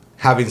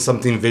having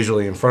something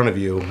visually in front of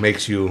you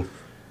makes you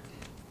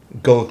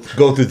go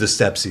through the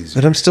steps easy.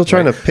 But I'm still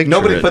trying to picture.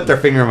 Nobody put their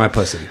finger in my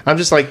pussy. I'm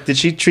just like, did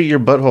she treat your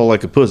butthole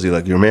like a pussy,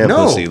 like your man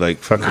pussy, like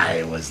fucking?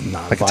 I was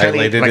not like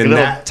violated like in a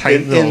little, that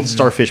tight little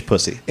starfish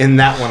pussy. In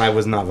that one, I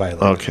was not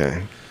violated.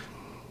 Okay,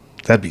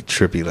 that'd be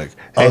trippy. Like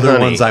hey, other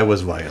honey, ones, I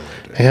was violated.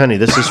 Hey, honey,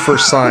 this is for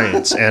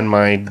science and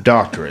my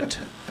doctorate.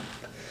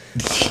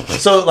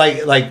 So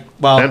like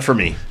well, and for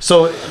me.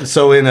 So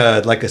in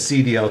a like a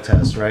CDL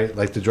test, right?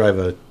 Like to drive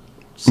a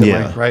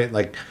semi, right?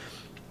 Like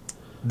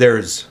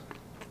there's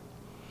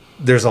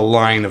a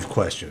line of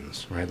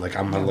questions, right? Like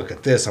I'm gonna look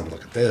at this, I'm gonna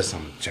look at this,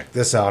 I'm gonna check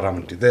this out, I'm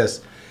gonna do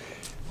this.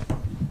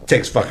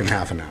 Takes fucking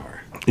half an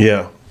hour.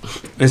 Yeah.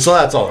 And so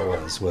that's all it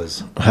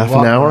was half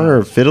an hour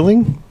of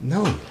fiddling?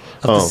 No.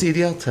 The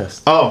CDL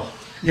test. Oh.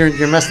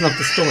 You're messing up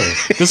the story.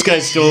 This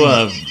guy's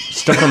still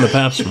stuck on the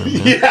pap smear,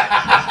 man.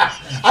 Yeah.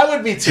 I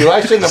would be too. I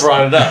shouldn't have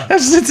brought it up.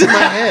 It's in my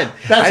head.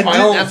 That's my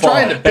own I'm fault.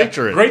 trying to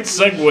picture it. Great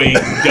segue,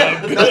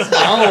 Doug. That's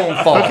my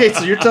own fault. Okay,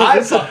 so you're telling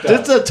this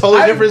is a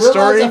totally different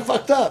story. I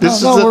fucked up. This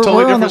is a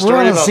totally different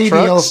story about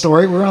CDL trucks.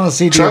 story. We're on a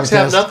CDL Trucks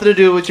test. have nothing to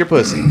do with your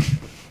pussy.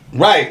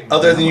 Right.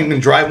 Other than you can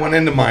drive one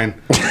into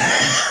mine.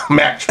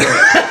 Max.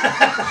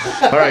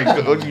 All right,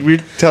 you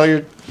tell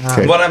your.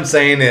 Okay. What I'm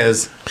saying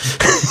is,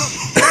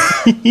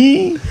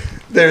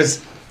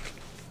 there's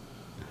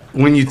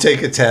when you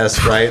take a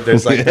test, right?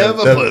 There's like a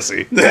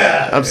pussy.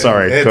 I'm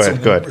sorry. Go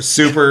ahead.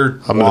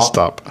 Super. I'm gonna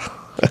stop.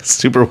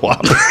 Super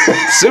wop.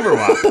 Super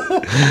wop.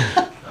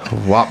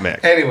 Wop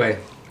Mac. Anyway,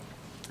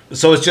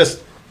 so it's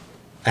just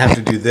I have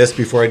to do this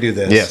before I do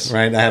this. Yes.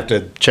 Right. I have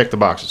to check the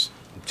boxes.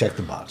 Check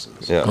the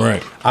boxes. Yeah.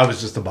 Right. I was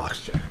just a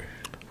box checker.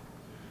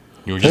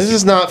 You were just This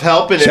is not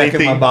helping Checking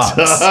anything, my box.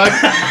 Doug.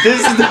 This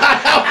is not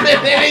helping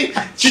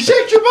anything. She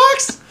checked your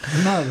box?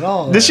 Not at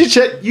all. Did she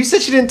check? You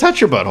said she didn't touch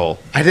your butthole.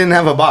 I didn't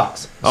have a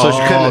box, so she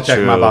couldn't have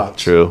checked my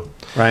box. True.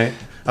 Right?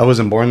 I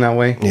wasn't born that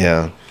way.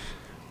 Yeah.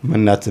 I'm a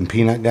nuts and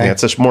peanut guy. Yeah,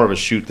 it's just more of a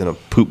shoot than a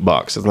poop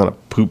box. It's not a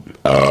poop.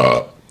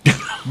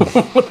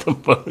 what the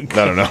fuck?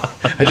 I don't know.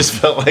 I just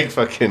felt like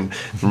fucking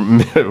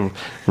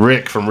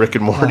Rick from Rick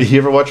and Morty. You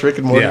ever watch Rick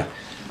and Morty? Yeah.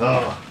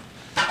 Oh.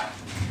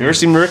 You ever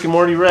seen Rick and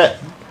Morty, Rhett?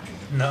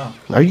 No.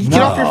 Are you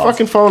get off your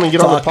fucking phone and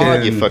get on the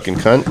pod, you fucking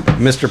cunt.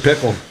 Mr.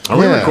 Pickle. Are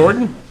we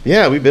recording?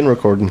 Yeah, we've been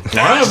recording.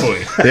 Have we?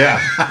 Yeah.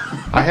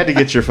 I had to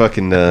get your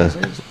fucking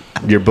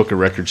your book of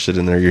records shit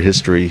in there, your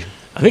history.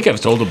 I think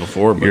I've told it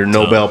before. But, your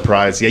Nobel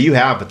Prize. Yeah, you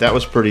have, but that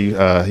was pretty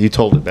you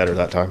told it better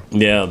that time.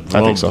 Yeah,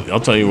 I think so.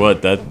 I'll tell you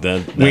what, that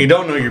When you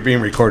don't know you're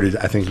being recorded,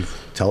 I think you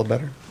tell it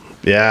better.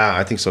 Yeah,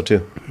 I think so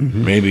too.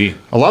 Maybe.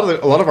 A lot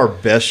of our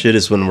best shit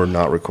is when we're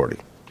not recording.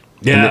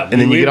 Yeah, and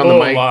then you we get on the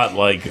blow mic. a lot,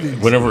 like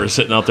whenever we're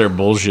sitting out there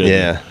bullshit.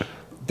 Yeah.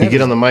 You get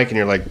on the mic and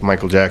you're like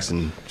Michael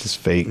Jackson, just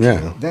fake. Yeah.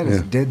 You know? That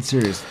is dead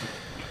serious.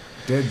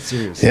 Dead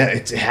serious. Yeah,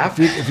 it's half.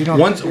 If you don't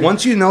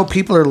Once you know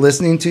people are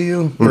listening to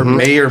you, or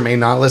may or may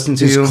not listen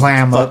to Just you,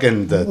 clam up.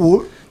 fucking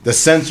the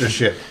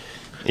censorship.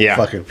 Yeah.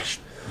 Fucking.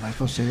 Am I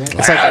supposed to say that?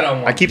 It's like, I don't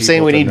want I keep saying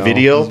people we to need know.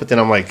 video, but then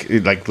I'm like a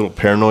little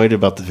paranoid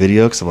about the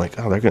video because I'm like,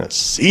 oh, they're gonna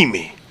see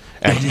me.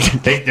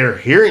 They're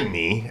hearing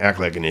me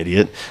act like an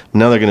idiot.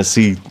 Now they're gonna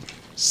see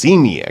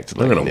me act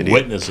like They're an going to idiot.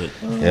 witness it.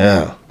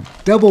 Yeah,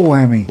 Double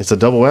whammy. it's a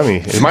double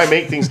whammy. It might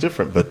make things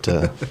different, but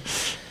I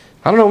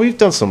don't know. We've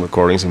done some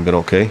recordings and been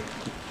okay.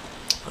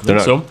 They're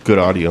not so. good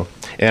audio,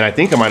 and I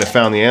think I might have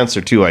found the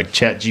answer too. I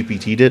chat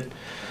GPT'd it,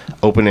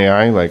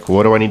 OpenAI. Like,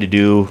 what do I need to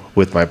do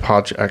with my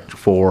Project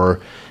 4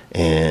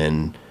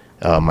 and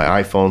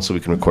my iPhone so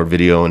we can record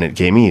video? And it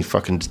gave me a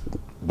fucking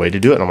way to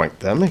do it. And I'm like,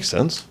 that makes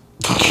sense.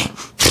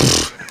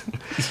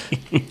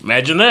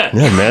 Imagine that.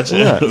 Yeah, imagine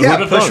that.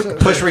 Yeah,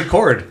 push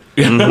record.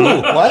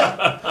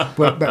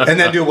 What? And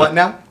then do what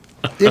now?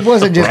 It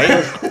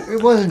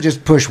wasn't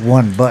just push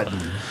one button.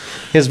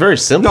 It's very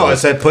simple. No, it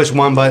said push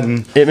one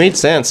button. It made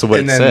sense of what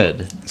and it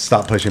then said.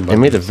 Stop pushing It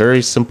buttons. made a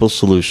very simple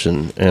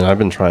solution, and I've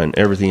been trying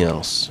everything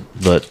else.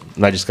 But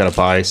I just got to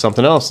buy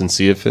something else and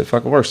see if it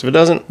fucking works. If it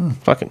doesn't,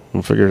 fuck it.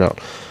 We'll figure it out.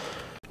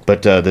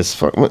 But this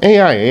fucking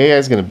AI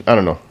is going to, I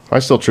don't know. I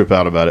still trip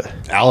out about it.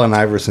 Allen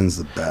Iverson's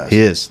the best. He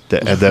is.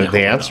 The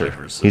answer.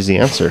 Iverson. He's the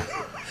answer.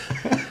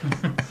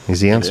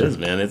 He's the It answer. is,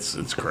 man.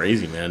 It's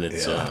crazy, man.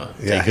 It's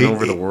Yeah, taking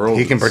over the world.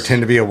 He can It's-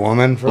 pretend to be a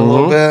woman for a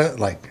little bit,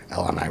 like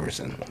Allen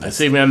Iverson. I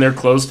say, man, they're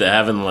close to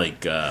having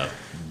like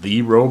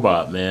the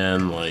robot,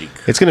 man. Like,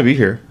 It's going to be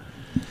here.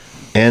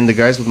 And the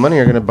guys with money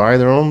are going to buy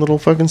their own little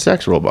fucking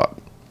sex robot.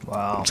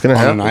 Wow. It's going to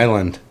On happen. an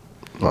island.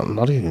 Well,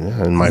 not even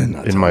in my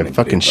Not in my telling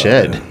fucking anybody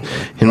shed,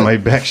 about in my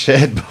back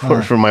shed,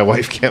 where my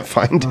wife can't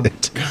find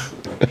it.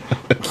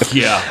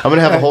 yeah, I'm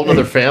gonna have a whole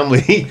other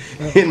family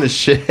in the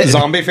shed.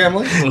 Zombie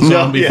family?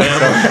 zombie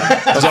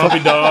family, zombie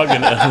dog,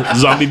 and a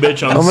zombie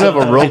bitch on. I'm the gonna have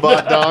a side.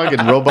 robot dog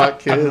and robot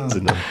kids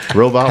and a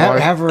robot wife.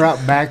 Have her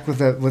out back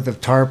with a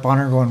tarp on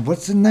her, going,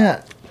 "What's in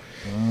that?"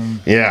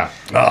 Yeah.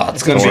 Oh,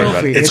 it's gonna Don't worry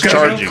about be it. it's It's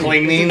gonna be charging.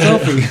 cleaning.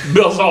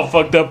 Bill's all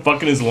fucked up,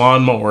 fucking his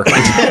lawnmower.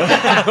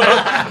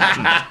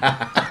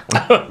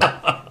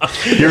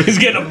 He's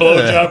getting a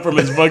blowjob from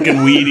his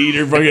fucking weed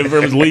eater, fucking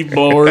from his leaf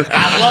blower.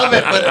 I love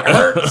it, but it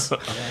hurts.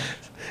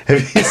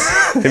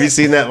 Have you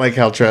seen that, like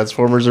how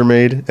Transformers are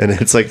made, and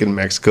it's like in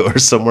Mexico or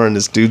somewhere, and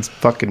this dude's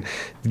fucking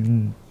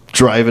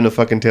driving a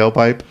fucking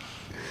tailpipe?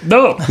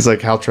 No, It's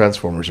like how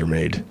Transformers are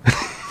made.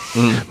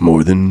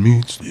 More than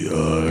meets the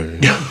eye.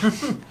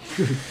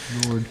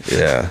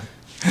 Yeah,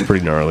 it's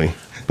pretty gnarly.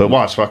 But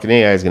watch, fucking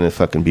AI is gonna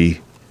fucking be.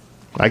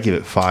 I give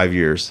it 5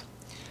 years,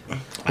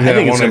 I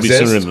think it's gonna be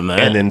exist. sooner than that.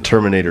 and then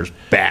Terminator's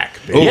back,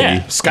 baby. yeah,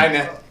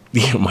 Skynet.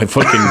 yeah,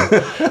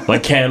 my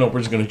can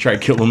opener's gonna try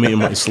killing me in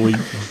my sleep.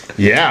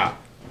 Yeah.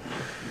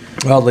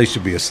 Well, they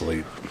should be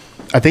asleep.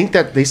 I think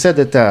that they said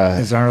that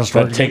Is Arnold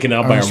Got Schwarzenegger taken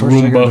out by a Arnold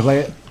Schwarzenegger Roomba. play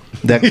it?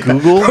 that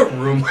Google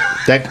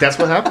that's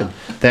what happened.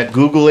 That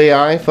Google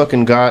AI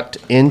fucking got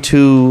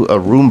into a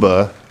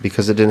Roomba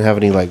because it didn't have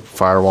any like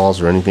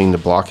firewalls or anything to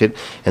block it,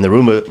 and the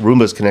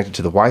Roomba's connected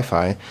to the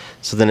Wi-Fi.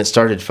 So then it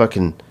started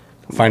fucking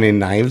Finding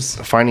knives.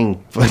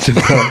 finding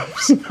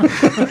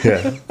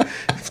yeah,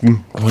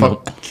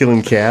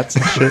 killing cats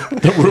and shit.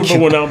 The Roomba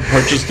went out and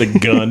purchased a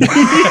gun.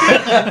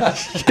 Yeah,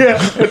 had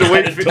to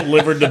Had it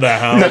delivered to the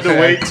house. Had to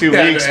wait 2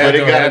 weeks, but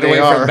it got to an wait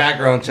for a AR.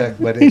 background check,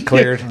 but it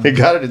cleared. It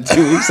got it in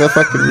 2 weeks. That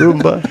fucking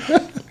Roomba.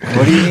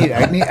 What do you need?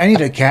 I need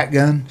a cat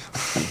gun.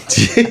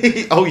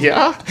 Oh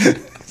yeah,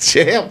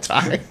 jam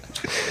time.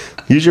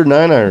 Use your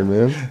 9-iron,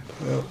 man.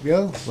 Well,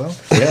 Yeah.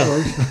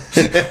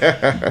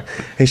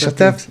 Hey, shut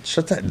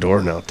that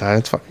door now, Ty.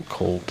 It's fucking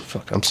cold.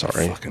 Fuck, I'm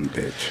sorry. Fucking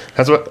bitch.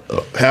 That's what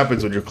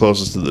happens when you're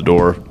closest to the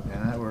door.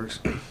 yeah, that works.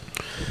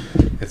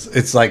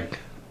 It's like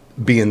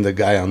being the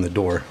guy on the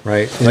door,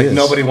 right? Like is.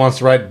 nobody wants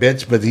to write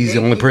bitch, but he's the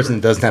only person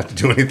that doesn't have to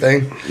do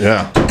anything.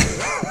 Yeah.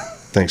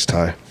 Thanks,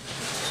 Ty.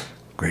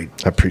 Great.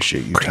 I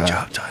appreciate you,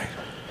 Ty. Ty.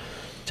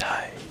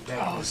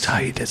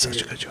 Ty, you did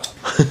such a good job.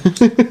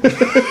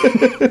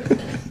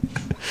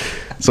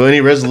 So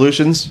any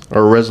resolutions?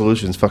 Or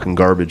resolutions fucking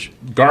garbage?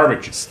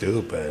 Garbage.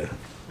 Stupid.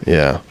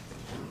 Yeah.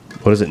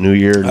 What is it? New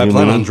Year? I new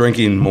plan me? on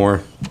drinking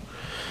more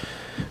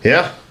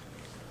Yeah.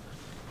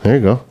 There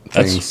you go.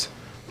 things.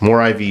 More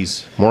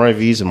IVs. More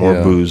IVs and more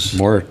Yeah. booze.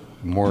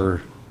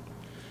 More.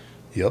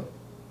 Yep.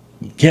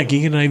 Yeah, can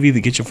you get an IV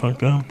to get you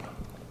fucked up?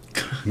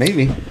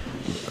 Maybe.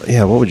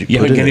 Yeah, what would you You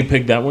put haven't in guinea it?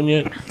 pigged that one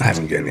yet? I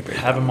haven't got anything.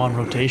 Have them on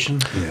rotation.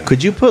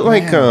 Could you put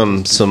like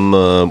some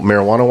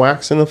marijuana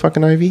wax in the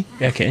fucking IV?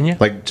 Yeah, can you?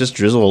 Like just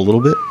drizzle a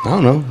little bit? I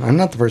don't know. I'm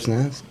not the person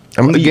to ask.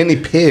 I I'm mean, the guinea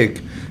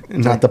pig,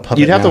 and not the puppet.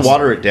 You'd have to master.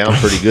 water it down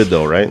pretty good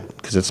though, right?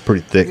 Because it's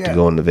pretty thick to Yeah.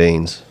 go in the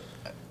veins.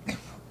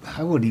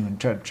 I wouldn't even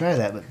try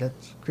that, but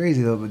that's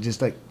crazy though. But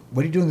just like,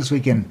 what are you doing this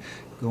weekend?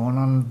 Going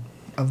on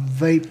a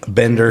vape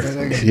Bender.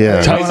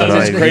 Yeah. Ty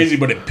says it's crazy,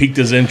 but it piqued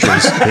his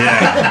interest.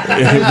 Yeah.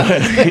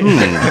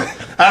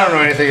 I don't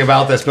know anything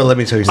about this, but let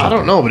me tell you I something.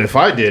 don't know, but if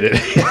I did it,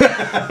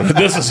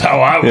 This is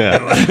how I would do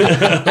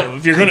it.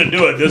 If you're gonna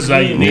do it, this is how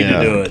you need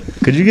to do it.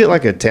 Could you get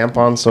like a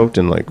tampon soaked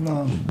in like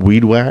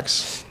weed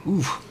wax?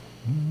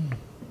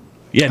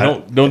 Yeah,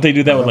 don't they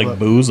do that with like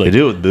booze? Like They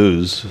do it with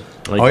booze.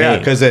 Like, Oh yeah, hey,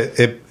 because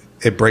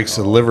it breaks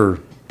the liver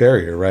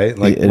barrier, right?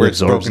 Like It where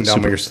it's absorbs broken it down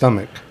super- by your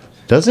stomach.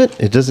 Does it?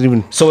 It doesn't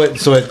even. So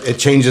it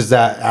changes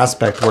that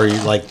aspect where you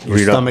like your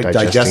You're not stomach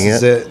digesting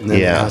digests it? it, and then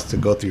Yeah. it has to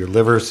go through your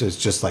liver, so it's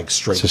just like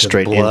straight So to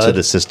straight the blood, into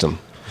the system.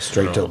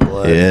 straight to the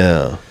blood.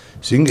 Yeah.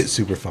 So you can get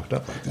super fucked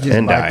up like that. Just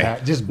And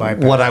bypass. Just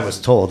bypass. What I was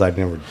told, I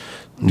never.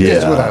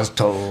 That's what I Yeah. was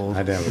told.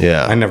 I never.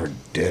 Yeah. I never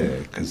did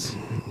it because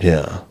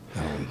Yeah.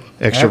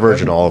 Extra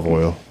virgin olive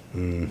oil.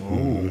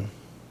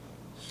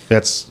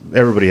 That's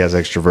everybody has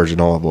extra virgin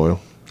olive oil.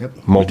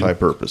 Yep.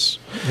 Multi-purpose.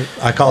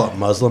 I call it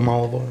Muslim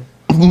olive oil.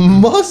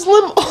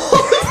 Muslim olive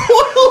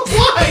oil?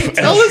 Why?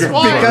 Tell us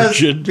why.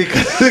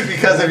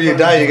 Because if you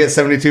die, you get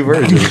 72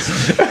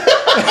 virgins.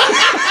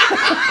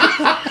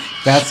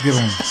 That's a good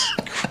one.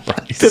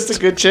 That's a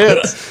good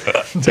chance.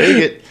 Take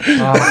it.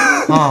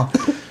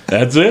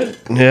 that's it.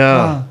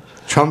 Yeah.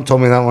 Trump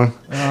told me that one.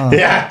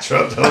 Yeah.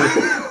 Trump told me.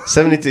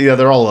 72. Yeah,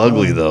 they're all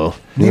ugly though.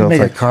 You know, need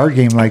to it's make a card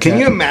game like Can that.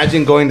 you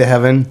imagine going to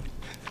heaven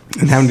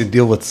and having to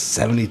deal with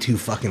 72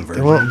 fucking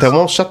virgins? they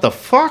won't shut the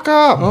fuck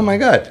up. Oh my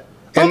god.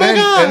 Oh my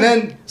God. And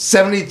then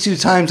 72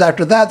 times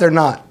after that, they're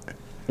not.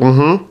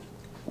 And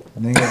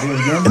then you gotta do it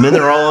again. And then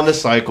they're all on the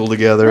cycle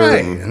together.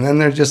 Right. And, And then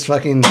they're just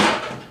fucking,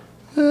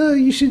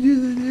 you should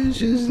do the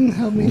dishes and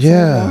help me.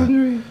 Yeah. I'm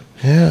hungry.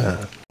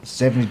 yeah.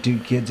 72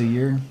 kids a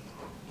year.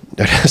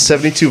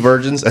 72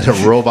 virgins and a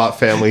robot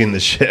family in the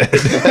shed.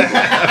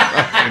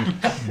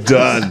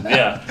 Done.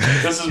 Yeah,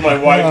 this is my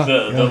wife,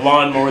 the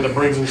lawnmower that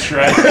brings in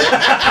shreds. This is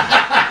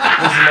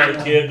my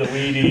kid, the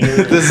weed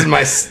eater. This is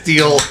my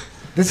steel.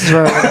 This is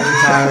where I want to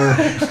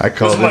retire. I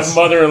call This is my this.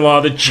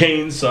 mother-in-law, the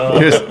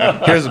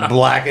chainsaw. Here's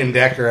Black and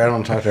Decker. I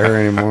don't talk to her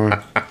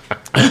anymore.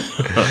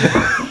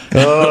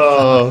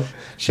 Oh,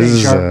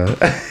 this Sharp.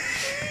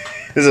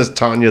 this is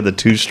Tanya the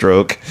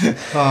two-stroke.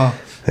 Oh,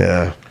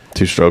 Yeah,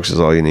 2 strokes is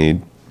all you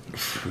need.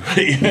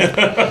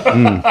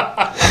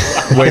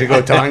 Way to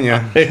go,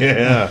 Tanya.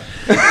 Yeah.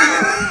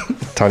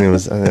 Tanya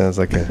was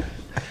like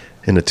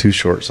in a Too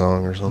Short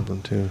song or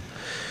something too.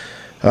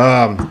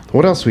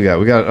 What else we got?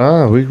 We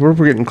got we're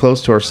getting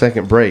close to our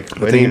second break.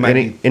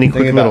 Any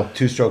quick middle?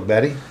 Two-stroke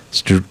Betty?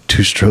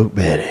 Two-stroke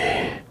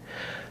Betty.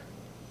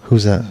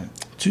 Who's that?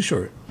 Too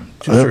short.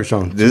 Two-stroke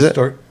song. Is it?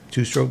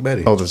 Two-stroke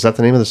Betty. Oh, is that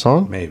the name of the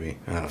song? Maybe.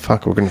 I don't know.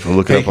 Fuck, we're gonna have to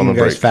look it Hey, up on can the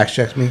you guys break. fact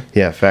check me?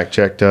 Yeah, fact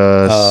checked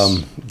us.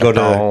 Go to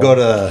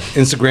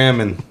Instagram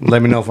and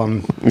let me know if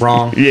I'm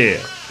wrong. Yeah.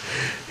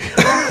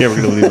 Yeah, we're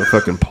gonna leave a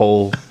fucking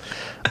poll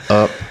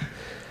up.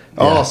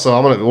 Oh, so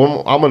I'm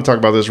gonna talk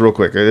about this real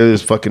quick. It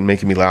is fucking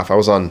making me laugh. I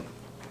was on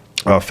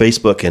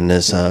Facebook and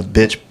this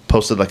bitch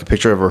posted like a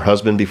picture of her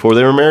husband before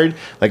they were married,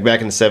 like back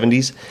in the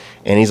 70s,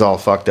 and he's all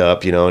fucked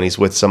up, you know, and he's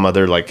with some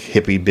other like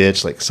hippie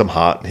bitch, like some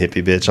hot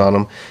hippie bitch on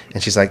him,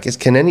 and she's like,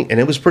 and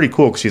it was pretty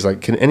cool because she's like,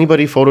 can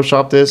anybody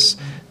Photoshop this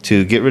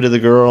to get rid of the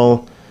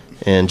girl?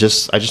 And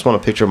I just want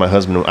a picture of my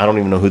husband. I don't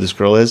even know who this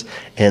girl is.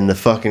 And the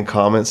fucking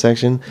comment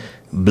section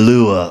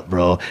blew up,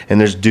 bro. And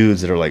there's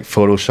dudes that are like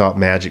Photoshop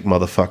magic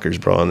motherfuckers,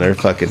 bro. And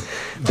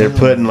they're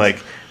putting like,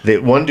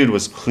 one dude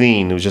was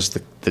clean. It was just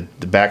the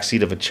back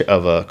seat of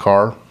a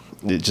car.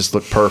 It just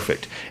looked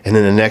perfect. And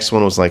then the next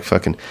one was like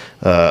fucking,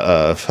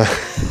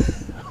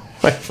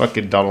 like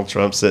fucking Donald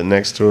Trump sitting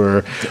next to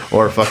her,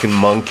 or a fucking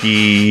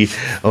monkey,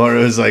 or it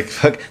was like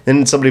fuck.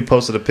 Then somebody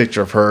posted a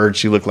picture of her and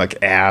she looked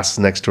like ass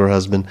next to her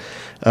husband.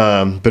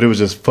 But it was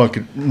just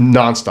fucking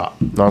nonstop.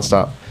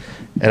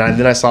 And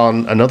then I saw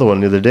another one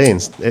the other day,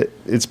 and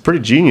it's pretty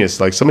genius.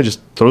 Like somebody just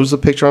throws a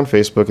picture on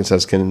Facebook and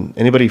says, "Can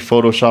anybody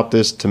Photoshop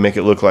this to make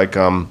it look like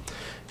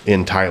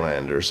in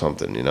Thailand or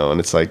something, you know, and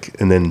it's like,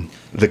 and then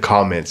the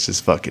comments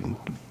just fucking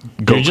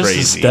go You're just crazy.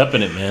 a step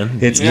in it, man.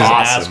 It's You just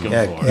ask awesome.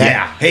 'em for it.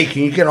 Yeah. Hey,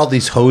 can you get all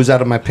these hoes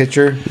out of my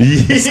picture?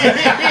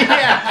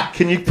 Yeah.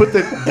 Can you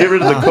get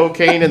rid of the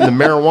cocaine and the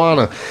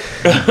marijuana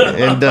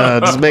and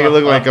just make it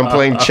look like I'm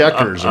playing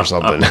checkers or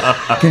something?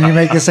 Can you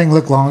make this thing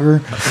look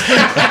longer?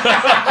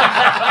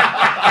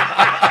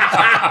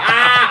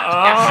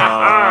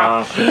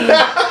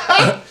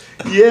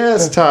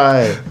 Yes,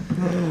 Ty.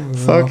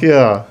 Fuck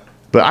yeah.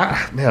 But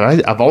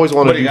I've always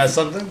wanted. What, you got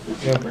something?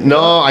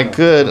 No, I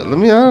could. I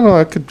don't know.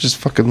 I could just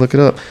fucking look it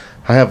up.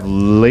 I have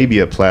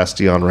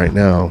labiaplasty on right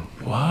now.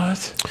 What?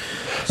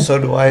 So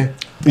do I.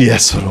 Yeah,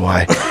 so do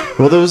I.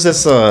 Well, there was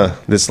this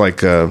like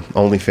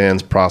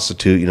OnlyFans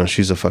prostitute. You know,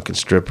 she's a fucking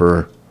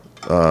stripper,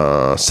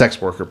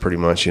 sex worker, pretty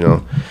much. You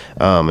know,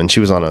 and she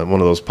was on one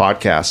of those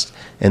podcasts,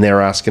 and they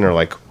were asking her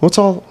like,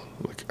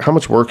 how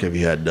much work have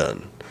you had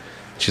done?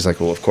 She's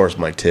like, well, of course,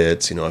 my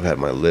tits. You know, I've had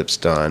my lips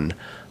done.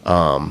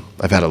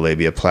 I've had a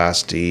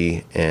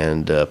labiaplasty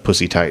and a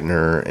pussy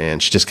tightener,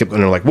 and she just kept,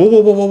 and they're like, whoa,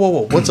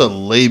 what's a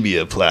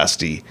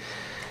labiaplasty?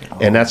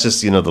 And that's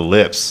just, you know, the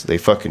lips. They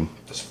fucking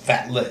Just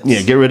fat lips.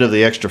 get rid of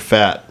the extra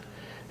fat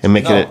and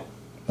make it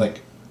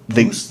like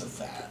they, boost the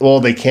fat. Well,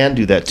 they can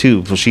do that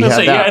too. Well, she had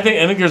that. Yeah, I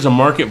think there's a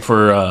market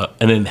for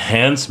an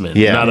enhancement,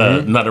 Yeah.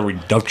 not a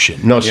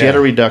reduction. No, she had a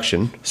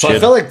reduction. So She I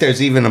had feel like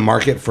there's even a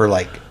market for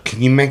like,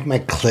 can you make my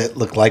clit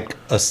look like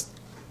a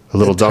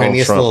little the Donald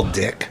tiniest Trump. little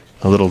dick?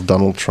 A little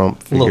Donald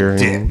Trump Little figure.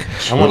 dick.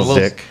 I A want a little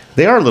little- dick.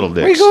 They are little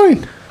dicks. Where are you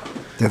going?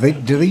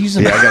 Do they use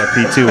them? Yeah, I got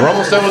to pee too. We're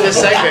almost done with this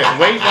segment.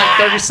 Wait like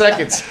 30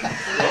 seconds.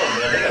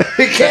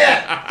 He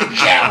can't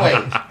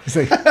wait.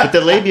 But the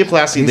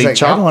labiaplasty, He's they like, I don't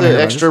chop wanna the know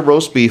extra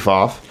roast beef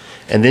off,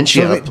 and then she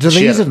Do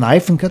they use a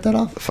knife and cut that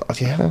off?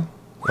 Yeah,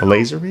 a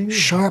laser maybe?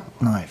 Sharp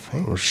knife.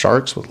 Hey? Or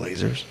sharks with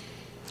lasers.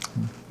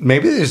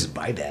 Maybe they just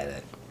bite at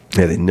it.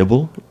 Yeah, they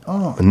nibble.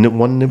 Oh.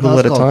 One nibble No,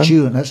 at that's a called time.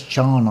 chewing. That's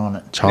chawing on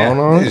it. Chawing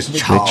Yeah, on they it? just They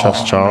chaw.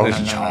 just chaw. They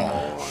just chaw.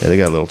 Yeah, they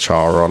got a little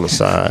char on the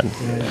side.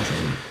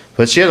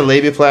 But she had a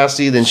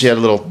labiaplasty, then she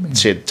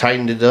had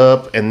tightened it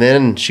up, and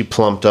then she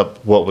plumped up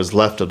what was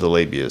left of the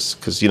labias.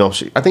 Because, you know,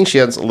 I think she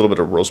had a little bit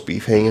of roast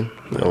beef hanging,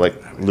 you know, like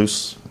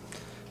loose.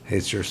 Hey,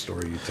 it's your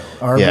story, you tell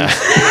it. Arby's. Yeah.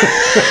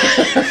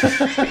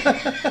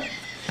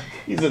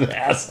 He's an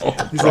asshole.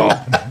 Bro.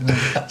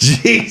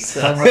 Jesus.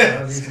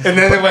 And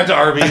then they went to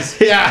Arby's.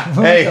 Yeah.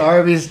 Hey.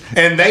 Arby's.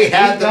 And they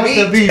had the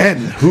meat. And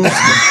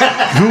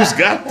who's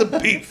got the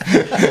beef?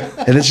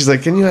 And then she's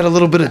like, can you add a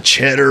little bit of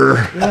cheddar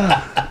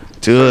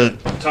to it?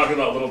 Talking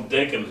about little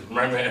dick and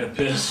remember I had a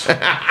piss.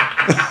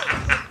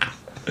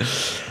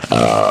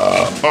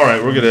 All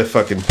right, we're going to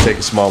fucking take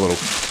a small little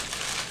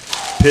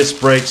piss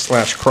break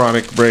 /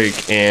 chronic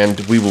break, and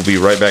we will be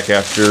right back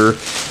after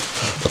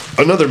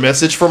another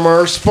message from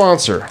our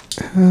sponsor.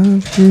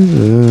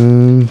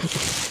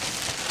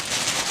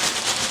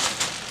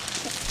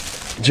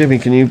 Jimmy,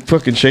 can you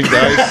fucking shake the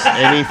ice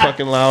any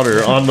fucking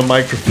louder on the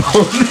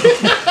microphone?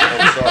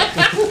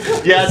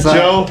 Yeah,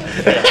 Joe.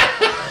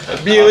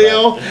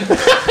 Emilio.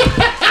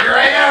 Here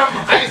I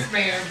am,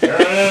 Iceman. Here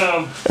I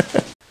am.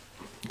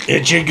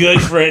 It's your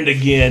good friend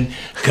again,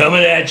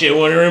 coming at you. I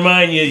want to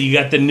remind you, you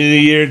got the new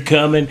year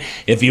coming.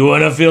 If you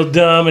want to feel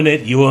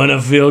dominant, you want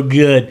to feel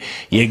good,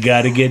 you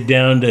got to get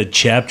down to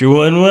Chapter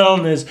 1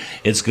 Wellness.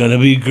 It's going to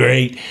be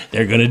great.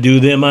 They're going to do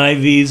them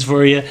IVs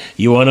for you.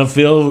 You want to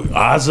feel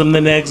awesome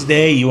the next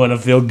day. You want to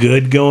feel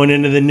good going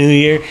into the new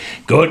year.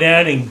 Go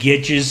down and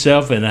get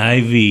yourself an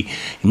IV.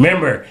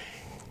 Remember,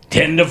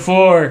 10 to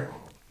 4.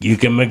 You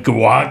can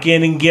walk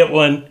in and get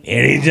one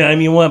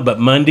anytime you want, but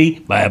Monday,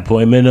 by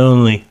appointment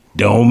only.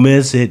 Don't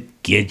miss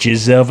it. Get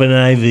yourself an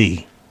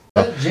IV.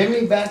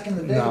 Jimmy back in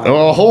the day.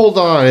 Oh, hold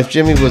on. If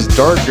Jimmy was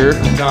darker.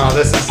 No,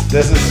 this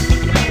is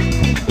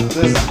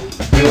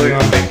really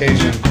on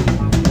vacation.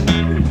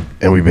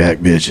 And we back,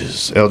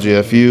 bitches.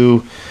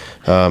 LGFU.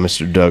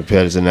 Mr. Doug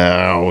Pett is in the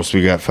house.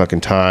 We got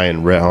fucking Ty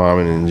and Rhett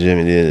Harmon and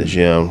Jimmy did the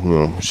gym. You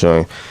know,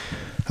 so,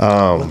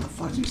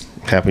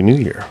 Happy New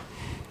Year.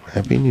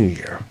 Happy New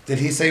Year. Did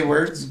he say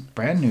words?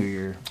 Brand new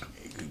year.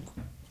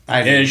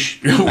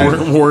 Ish.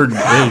 Word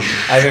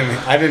ish. I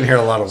didn't hear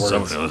a lot of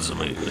words.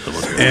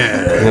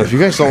 If you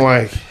guys don't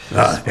like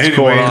what's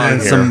going on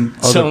here. Some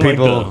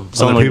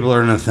other people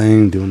are in a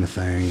thing, doing a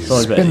thing.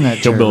 So spin that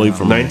chair Hillbilly around.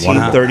 from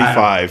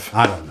 1935.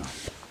 I don't know.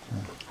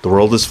 The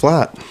world is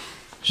flat.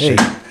 Hey,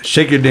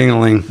 Shake your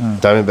ding-a-ling.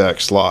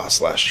 Diamondbacks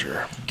lost last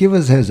year. give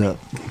us a heads up.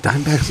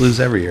 Diamondbacks lose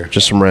every year.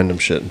 Just some random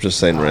shit. I'm just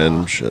saying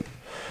random shit.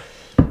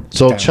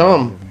 So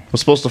Chum was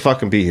supposed to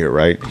fucking be here,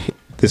 right?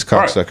 This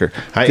cocksucker.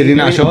 Did he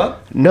not show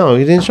up? No,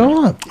 he didn't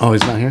show up. Oh,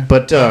 he's not here?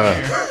 But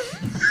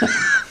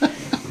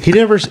he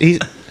never.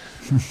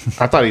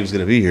 I thought he was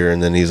going to be here,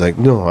 and then he's like,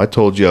 "No, I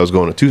told you I was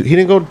going to Tucson." He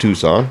didn't go to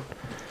Tucson.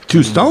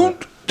 Tucson?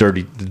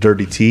 The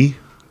Dirty T.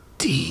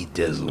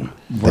 D-dizzle.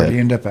 Where do you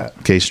end up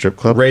at? K strip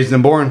club. Raised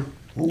and born.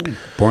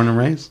 Born and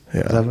raised?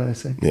 Yeah. Is that what I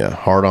say? Yeah,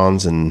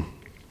 hard-ons and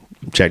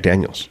Jack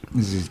Daniels.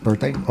 Is it his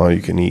birthday? All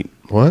you can eat.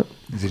 What?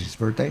 Is it his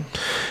birthday?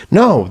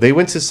 No, they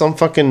went to some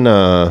fucking.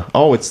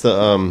 It's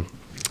the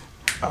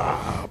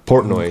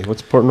Portnoy.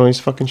 What's Portnoy's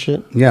fucking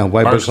shit? Yeah,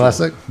 Whitebird Barstool.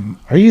 Classic.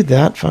 Are you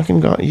that fucking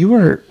gone? You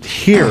were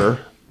here.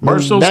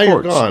 Barstool now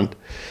you're Sports. gone.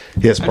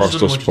 Yes, I just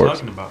don't know Barstool what you're Sports.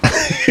 talking about.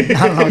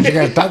 I don't know what you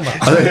guys are talking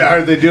about.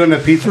 Are they doing a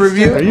pizza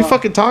review? Are you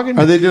fucking talking?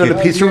 Are they doing a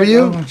pizza I don't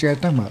know review? what you guys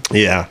are talking about.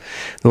 Yeah.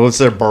 What's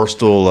their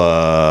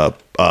Barstool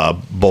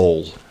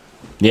bowl?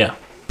 Yeah.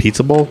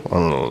 Pizza bowl? I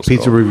don't know. What it's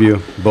Pizza called.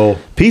 review. Bowl.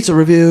 Pizza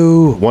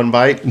review. One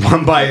bite.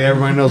 One bite.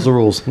 Everybody knows the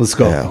rules. Let's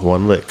go. Yeah,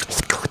 one lick.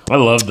 I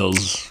love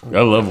those.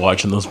 I love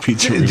watching those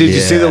pizza Did reviews. you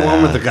see the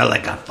one with the guy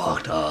like got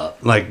fucked up,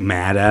 like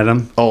mad at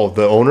him? Oh,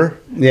 the owner?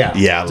 Yeah.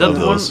 Yeah, I Is that love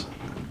the one- those.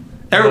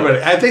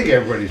 Everybody, I think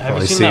everybody's Have you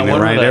probably seen seen that it,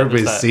 one right? where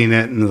Everybody's that- seen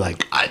it and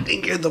like, I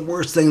think you're the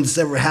worst thing that's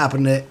ever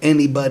happened to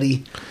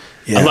anybody.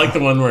 I like the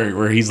one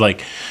where he's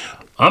like,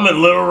 I'm in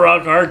Little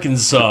Rock,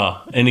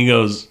 Arkansas, and he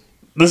goes,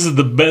 "This is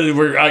the best.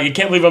 You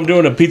can't believe I'm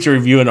doing a pizza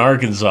review in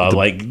Arkansas.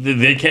 Like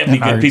they can't be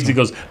good pizza." He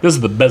goes, "This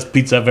is the best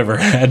pizza I've ever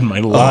had in my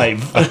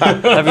life."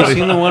 Have you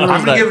seen the one?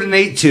 I'm gonna give it an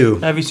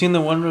 8.2. Have you seen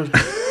the one where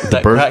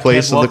that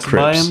birthplace crackhead of the walks by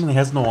Crips. him and he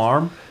has no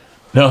arm?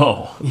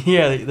 No.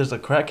 Yeah, there's a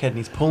crackhead and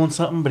he's pulling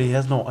something, but he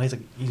has no. He's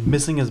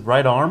missing his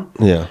right arm.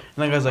 Yeah.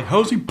 And that guy's like,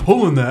 "How's he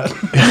pulling that?"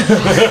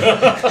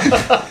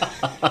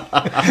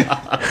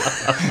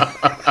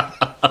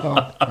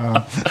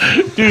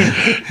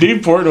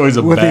 Dave Portnoy's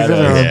a With his badass.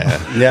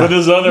 other- Yeah. With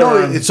his other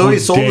arm. So he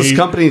sold his Dave-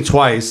 company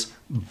twice,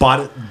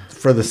 bought it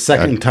for the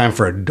second time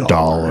for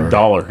 $1.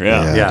 dollar.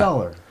 Yeah. Yeah.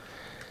 $1.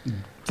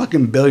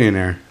 Fucking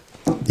billionaire.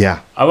 Yeah.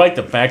 I like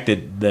the fact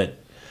that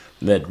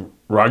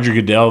Roger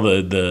Goodell,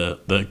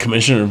 the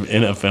commissioner of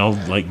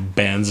NFL, like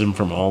bans him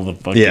from all the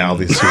fucking Yeah, all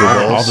these Super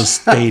Bowls. all the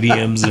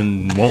stadiums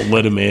and won't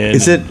let him in.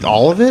 Is it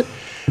all of it?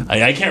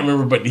 I can't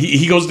remember, but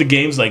he goes to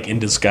games like in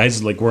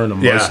disguise, like wearing a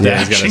mustache. Yeah,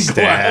 he's got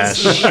a and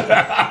stash.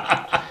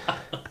 glasses.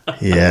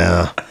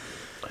 Yeah.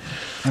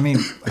 I mean,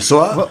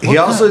 So he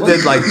also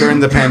did like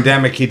during the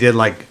pandemic, he did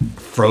like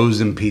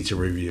frozen pizza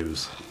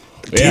reviews.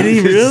 Did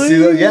he really? See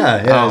that?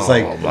 Yeah. It's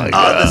like, my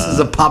this is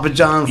a Papa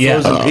John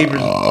Yeah. frozen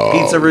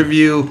pizza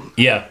review.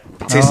 Yeah.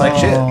 Tastes like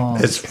shit.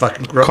 It's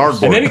fucking gross.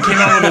 Cardboard. And then he came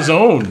out with his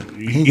own.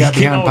 He got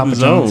came behind out Papa with his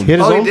John's. own. He had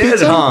his Oh, own he did,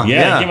 pizza? huh?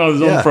 Yeah, he came out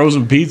with his own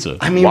frozen pizza.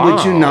 I mean,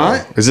 would you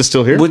not? Is it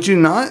still here? Would you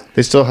not?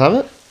 They still have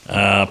it?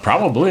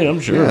 Probably, I'm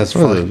sure. Yeah, it's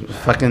What are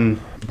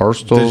fucking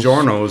Barstool.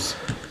 DiGiorno's.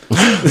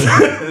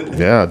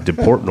 Yeah,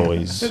 Deport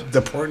Noise.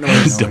 The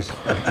Portnoy's.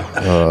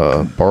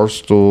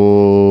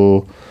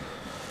 Barstool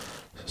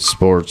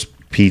Sports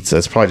Pizza.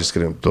 It's probably just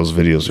gonna. Those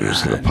videos are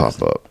just gonna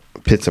pop up.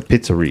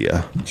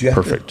 Pizzeria.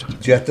 Perfect.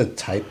 Do you have to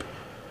type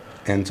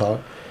and talk?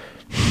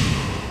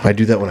 I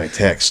do that when I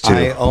text too.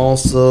 I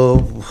also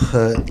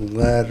put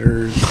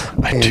letters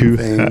I and do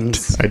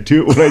things. that. I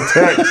do it when I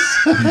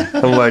text.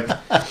 I'm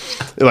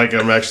like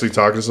I'm actually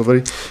talking to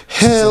somebody.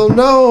 Hell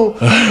no,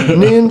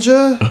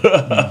 ninja.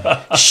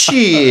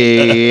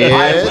 Shit.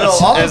 I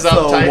will As I'm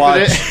also typing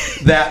watch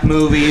that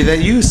movie that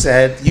you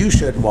said you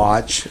should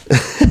watch.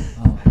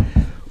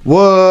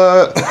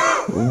 What?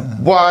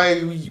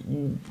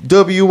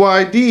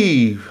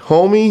 WYD,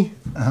 homie.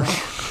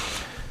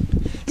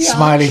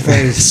 smiley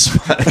face.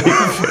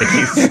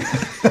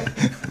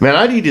 Man,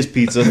 I'd eat his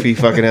pizza if he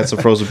fucking had some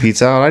frozen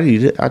pizza out. I'd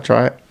eat it. I'd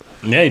try it.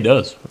 Yeah, he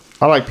does.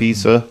 I like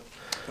pizza.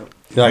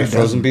 You like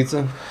frozen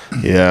pizza?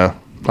 Yeah.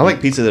 I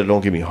like pizza that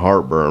don't give me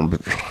heartburn.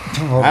 But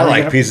I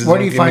like pizzas Where that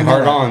do you give me find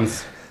that?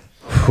 hard-ons.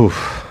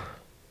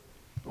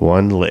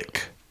 one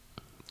lick.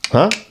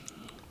 Huh?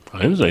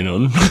 I didn't say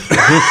nothing.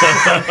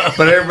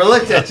 But everybody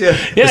looked at you.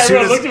 Yeah, as soon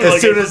everyone looked at me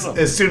like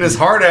as soon as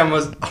hard-on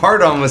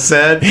was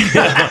said.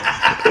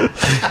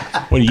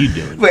 What are you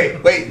doing?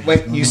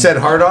 Wait. You said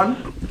hard-on?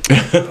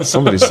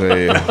 Somebody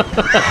say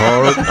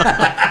hard.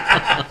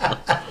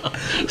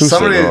 Who said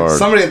hard?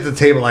 Somebody at the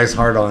table likes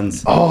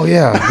hard-ons. Oh,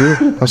 yeah.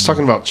 Dude. I was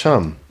talking about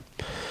Chum.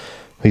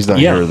 He's not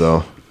Yeah. here,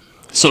 though.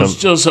 So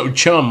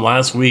Chum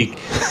last week,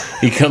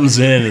 he comes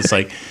in. It's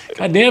like,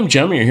 God damn,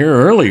 Chum, you're here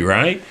early,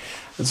 right?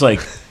 It's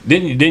like,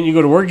 didn't you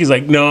go to work? He's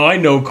like, no, I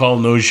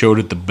no showed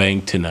at the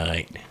bank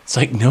tonight. It's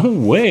like, no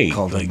way.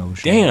 Like,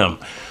 damn.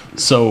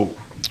 So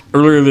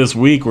earlier this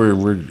week,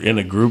 we're in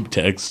a group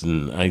text,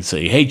 and I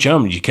say, hey,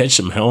 Chum, did you catch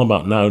some hell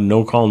about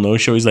no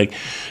show? He's like,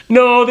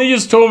 no, they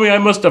just told me I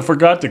must have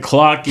forgot to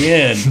clock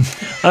in.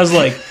 I was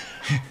like,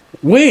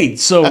 wait,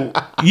 so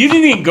you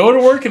didn't even go to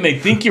work and they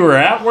think you were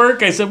at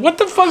work? I said, what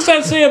the fuck's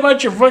that say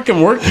about your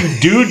fucking work,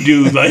 you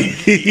dude?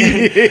 Like,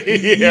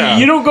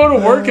 you don't go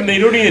to work and they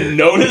don't even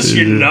notice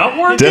you're not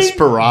working?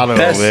 Desperado,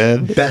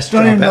 man. Best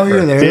Don't job even know ever.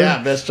 you're there.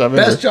 Yeah, best job ever.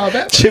 Best job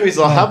ever. Jimmy's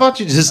like, how about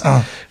you just...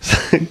 Not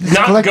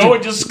collect go your-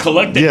 and just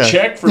collect a Yeah.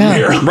 check from Yeah.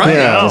 here right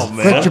Yeah. now, Just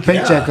man. Collect your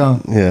paycheck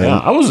on. Yeah. Yeah,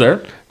 I was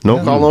there.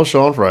 No call, no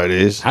show on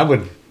Fridays. I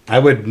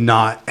would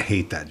not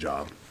hate that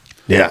job.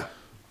 Yeah.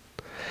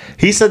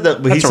 He said that.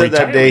 He That's a said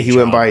that day he retirement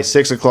went job. by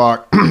 6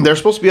 o'clock. They're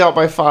supposed to be out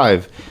by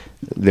 5.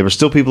 There were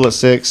still people at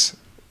 6.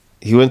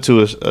 He went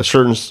to a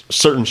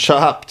certain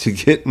shop to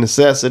get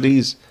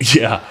necessities,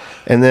 Yeah.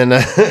 and then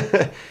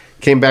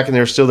came back and they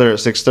were still there at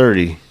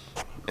 6:30.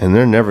 And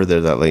they're never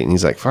there that late. And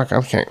he's like, "Fuck,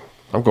 I can't.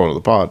 I'm going to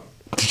the pod."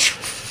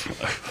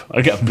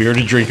 I got beer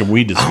to drink and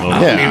weed to smoke.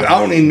 I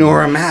don't even know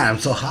where I'm at. I'm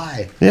so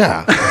high.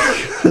 Yeah.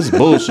 This is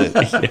bullshit.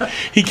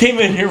 He came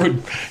in here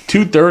with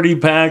 2 30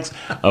 packs,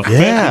 a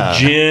fifth of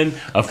gin,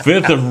 a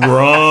fifth of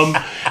rum,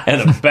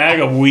 and a bag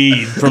of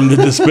weed from the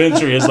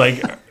dispensary. It's like,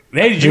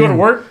 hey, did you go to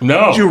work?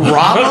 No. Did you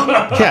rob him?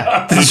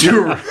 Yeah.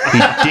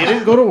 He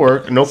didn't go to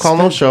work. No call,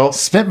 no show.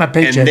 Spent my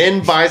paycheck. And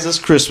then buys us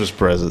Christmas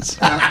presents.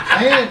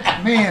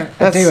 Man,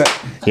 I tell you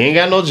what. He ain't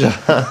got no job.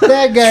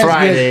 That guy's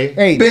Friday. good.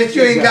 Hey, Bitch,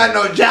 you ain't got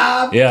no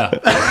job. Yeah.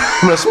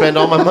 I'm going to spend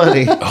all my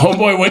money.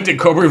 Homeboy went to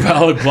Cobra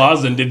Valley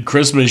Plaza and did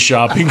Christmas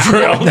shopping for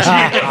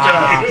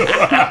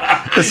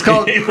LGFU. It's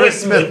called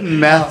Christmas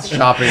meth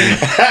shopping.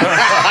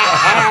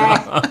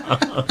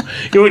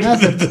 He went to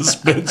the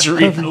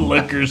dispensary at the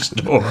liquor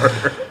store.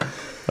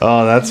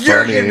 Oh, that's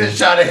You're funny. getting a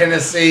shot of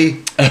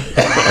Hennessy.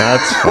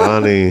 That's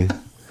funny.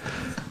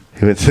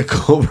 He went to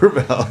Cobra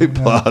Valley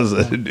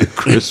Plaza to do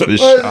Christmas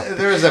Well, shopping.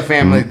 there's a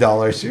Family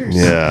Dollar.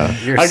 Seriously. Yeah.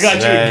 I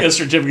got you a gift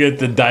certificate at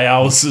the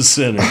dialysis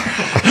center.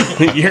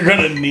 You're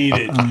going to need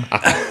it.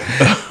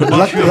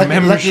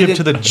 Membership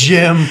to the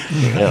gym.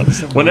 Yeah.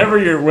 Whenever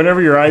your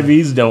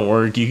IVs don't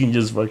work, you can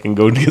just fucking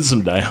go get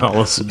some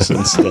dialysis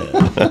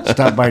instead.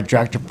 Stop by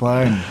Tractor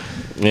Supply and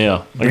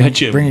Yeah, I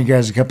got you. bring you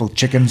guys a couple of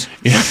chickens.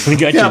 Yeah, we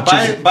got you.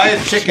 Buy a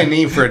chicken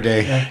knee for a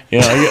day.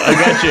 Yeah, I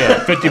got you a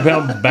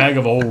 50-pound bag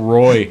of Old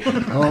Roy.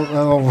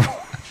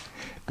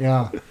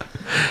 Yeah.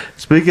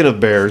 Speaking of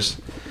bears,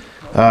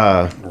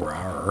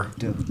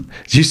 did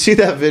you see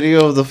that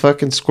video of the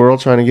fucking squirrel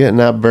trying to get in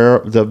that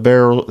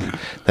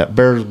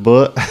bear's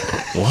butt?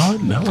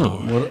 What?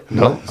 No.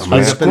 No.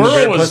 A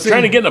squirrel was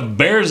trying to get in a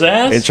bear's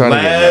ass? And trying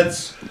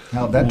Let's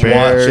Now that watch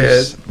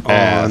bear's it on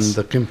ass.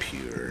 the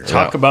computer.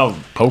 Talk about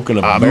poking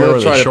a I'm bear gonna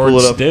with try a to short pull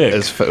it up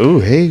stick. ooh,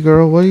 hey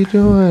girl, what are you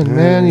doing,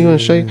 man? You want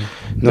to shake?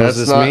 No, That's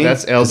is this not. me?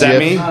 That's Is that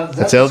me? LGF.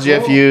 That's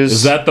LGFU's.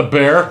 Is that the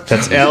bear?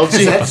 That's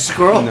LG. that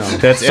squirrel? No.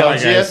 That's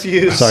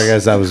LGFU's. Sorry,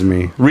 guys, that was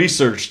me.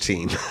 Research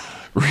team.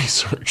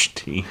 Research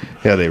team.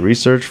 Yeah, they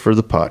researched for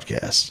the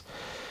podcast.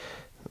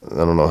 I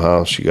don't know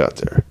how she got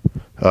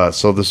there.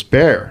 So this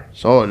bear.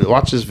 So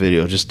watch this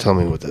video. Just tell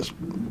me what this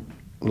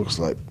looks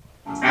like.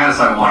 As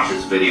I watched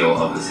this video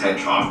of this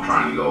hedgehog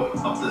trying to go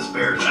up this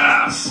bear's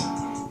ass,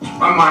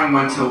 my mind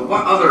went to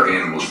what other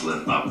animals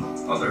live up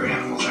other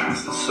animals'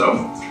 asses. So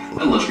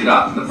I looked it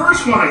up. The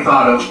first one I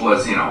thought of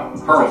was,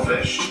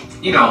 pearlfish.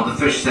 The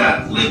fish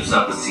that lives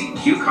up a sea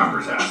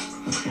cucumber's ass.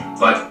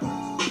 But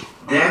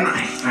then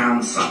I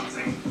found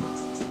something.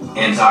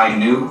 And I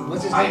knew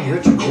I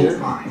hit the gold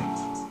mine.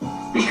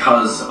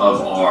 Because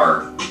of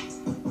our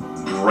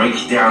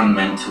breakdown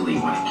mentally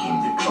when it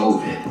came to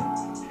COVID,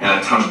 and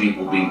a ton of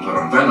people being put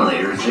on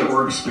ventilators, there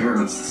were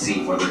experiments to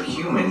see whether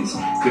humans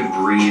could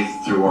breathe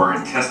through our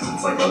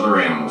intestines like other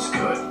animals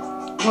could.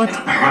 What? And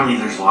apparently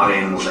there's a lot of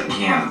animals that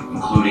can,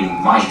 including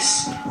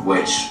mice,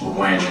 which,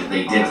 when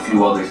they did a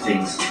few other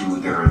things to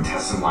their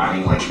intestine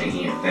lining, like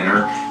making it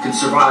thinner, could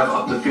survive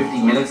up to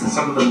 50 minutes, and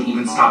some of them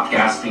even stopped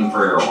gasping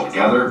for air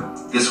altogether.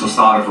 This was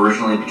thought of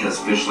originally because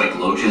fish like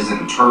loaches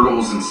and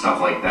turtles and stuff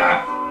like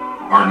that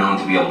are known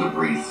to be able to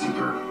breathe through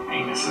their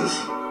anuses.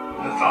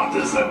 The thought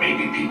is that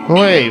maybe people...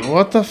 Wait,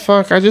 what the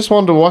fuck? I just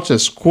wanted to watch a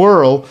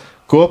squirrel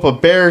go up a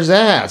bear's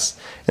ass.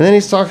 And then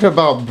he's talking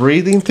about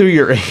breathing through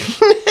your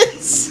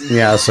anus.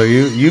 Yeah, so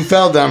you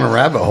fell down a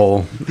rabbit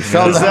hole. You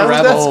fell Is down that a what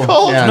rabbit that's hole.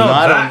 called? Yeah, No, no,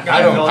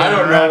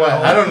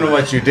 I don't know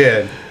what you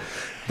did.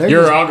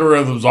 Your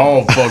algorithm's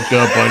all fucked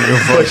up on your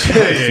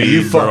fucking feed,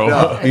 you bro. fucked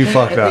up. You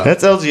fucked up.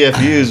 That's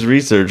LGFU's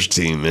research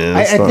team, man.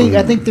 I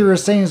think they were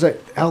saying is that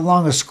how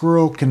long a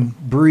squirrel can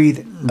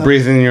breathe.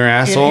 Breathe in your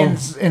asshole?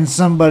 In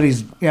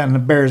somebody's, in the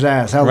bear's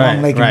ass. How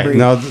long they can breathe.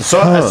 No, so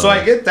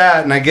I get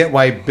that, and I get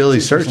why Billy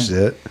searched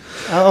it.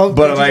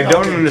 But I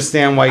don't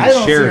understand why you shared it. I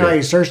don't see how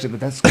you searched it, but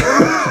that's cool.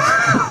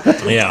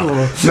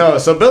 Yeah. No,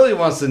 so Billy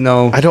wants to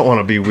know I don't want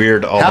to be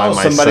weird all by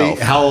myself.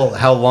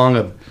 How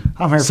long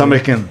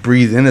somebody can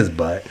breathe in his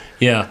butt.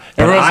 Yeah.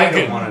 But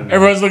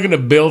Everyone's looking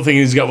at Bill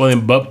thinking he's got one of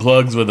them butt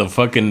plugs with a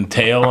fucking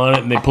tail on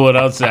it, and they pull it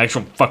out, it's an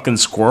actual fucking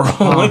squirrel.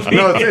 No,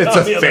 it's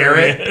a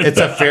ferret. It's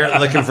a ferret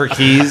looking for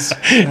keys.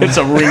 It's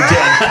a ringtail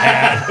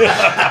cat.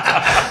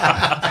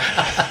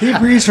 He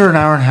breathes for an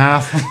hour and a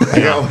half. I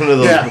got one of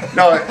those. Yeah,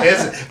 no,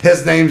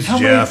 his name's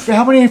Jeff.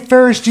 How many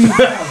ferrets do you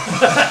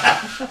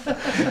have?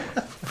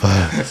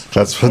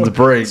 That's for the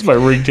break. It's my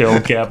ringtail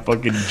cat,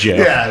 fucking Jeff.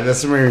 Yeah,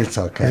 that's my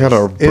ringtail cat. I got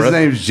a His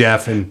name's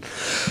Jeff, and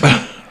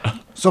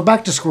So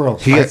back to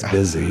squirrels. he gets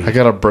busy. I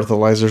got a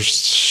breathalyzer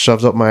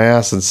shoved up my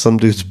ass, and some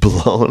dude's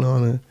blowing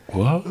on it.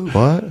 What?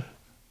 What?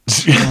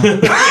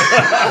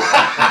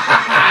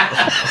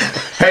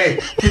 Hey,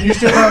 Can you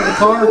step out of the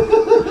car?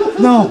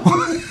 No.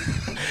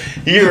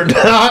 You're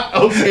not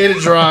okay to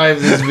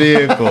drive this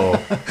vehicle.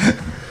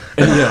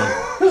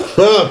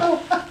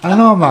 I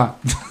know I'm not.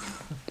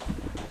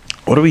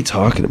 What are we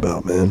talking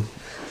about, man?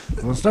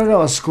 We'll start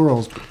out with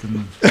squirrels. But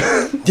then...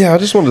 Yeah, I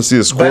just wanted to see a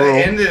but squirrel.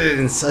 it ended it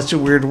in such a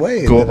weird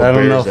way. Go that up a I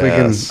don't know if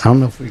bear's I don't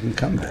know if we can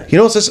come back. You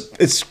know,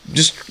 it's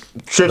just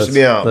trips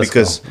me out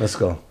because let's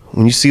go.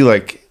 when you see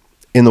like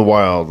in the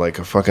wild, like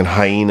a fucking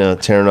hyena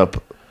tearing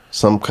up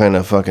some kind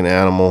of fucking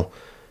animal,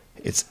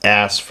 it's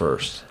ass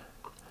first.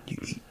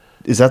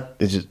 Is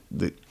just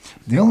the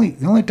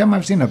only time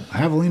I've seen a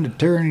javelina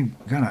tear any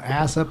kind of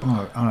ass up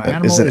on an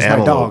animal is my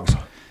antelope. dogs.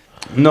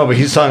 No, but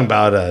he's talking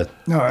about a.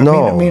 No,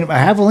 I mean a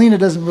javelina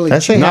doesn't really. Did I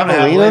say Not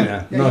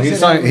javelina? javelina. No,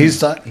 he's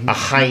talking. A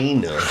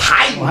hyena.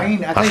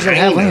 Hyena. I A think it's a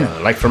hyena,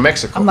 javelina. like from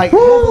Mexico. I'm like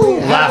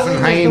Laughing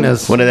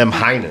hyenas. One of them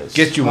hyenas.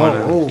 Get you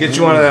one. Get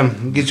you one of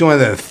them. Get you one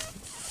of the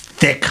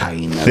thick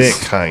hyenas. Thick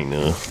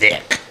hyena.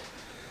 Thick.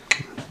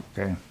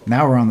 Okay,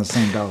 now we're on the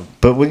same dog.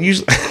 But when you,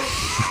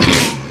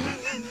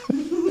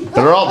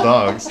 they're all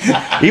dogs.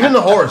 Even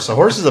the horse. A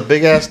horse is a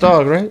big ass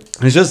dog, right?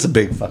 It's just a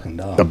big fucking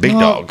dog. A big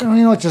dog. You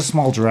know, it's a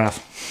small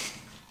giraffe.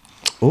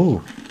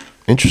 Ooh,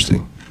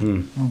 interesting.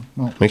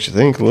 Well, Makes you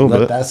think a little Let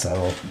bit. that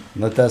settle.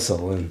 Let that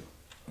settle in.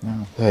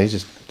 Yeah, he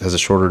just has a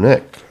shorter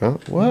neck. Huh?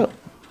 What?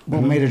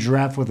 What made a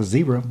giraffe with a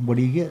zebra? What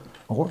do you get?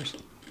 A horse.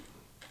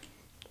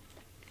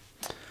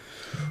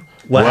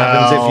 What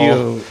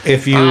happens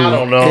if you? I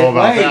don't know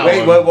about that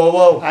Wait, one.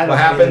 whoa! What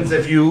happens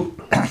if you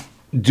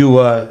do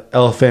a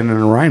elephant and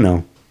a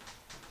rhino?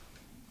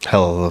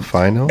 Hell of a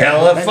fino.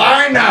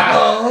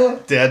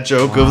 Elephino. Dad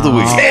joke of the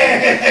week.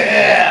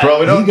 Bro,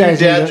 we don't do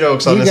dad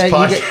jokes on this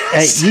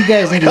podcast. You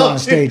guys need to go on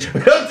stage.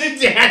 We don't do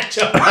dad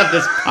jokes on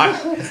this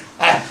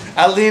podcast.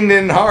 I leaned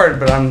in hard,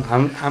 but I'm.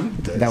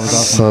 That was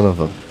awesome. Son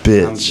of a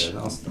bitch. I'm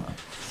good. I'll stop.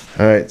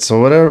 All right,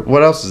 so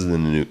what else is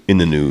in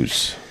the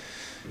news?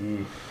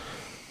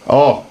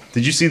 Oh,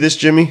 did you see this,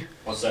 Jimmy?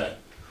 What's that?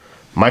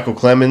 Michael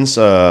Clemens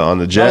on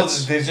the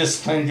Jets. They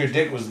just claimed your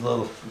dick was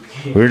little.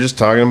 We were just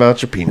talking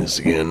about your penis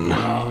again.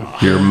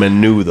 Your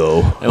menu,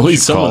 though. At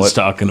least someone's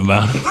talking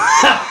about it.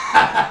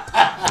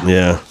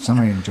 Yeah.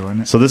 Somebody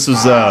enjoying it. So this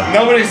was.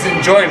 Nobody's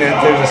enjoying it.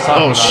 They're just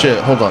talking. Oh about shit!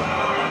 It. Hold on.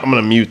 I'm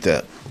gonna mute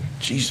that.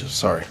 Jesus,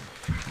 sorry.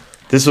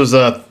 This was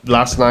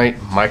last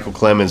night. Michael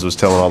Clemens was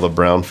telling all the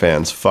Brown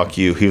fans, "Fuck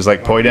you." He was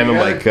like pointing at him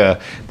like,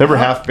 remember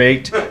Half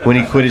Baked when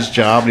he quit his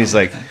job and he's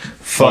like,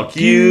 "Fuck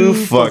you,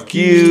 fuck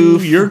you,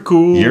 you're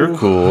cool, you're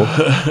cool,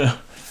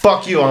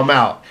 fuck you, I'm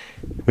out."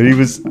 But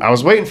I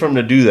was waiting for him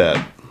to do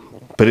that,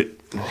 but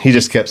he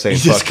just kept saying,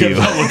 "Fuck you."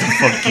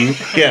 Fuck you.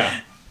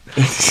 Yeah.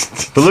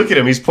 But look at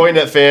him. He's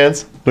pointing at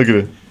fans. Look at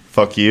him.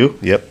 Fuck you.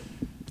 Yep.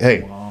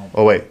 Hey. Wow.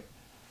 Oh wait.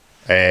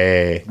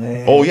 Hey.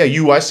 Oh yeah,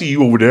 you. I see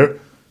you over there.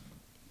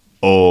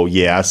 Oh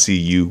yeah, I see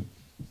you.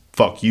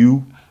 Fuck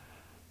you.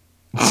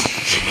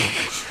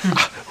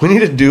 We need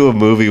to do a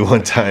movie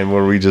one time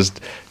where we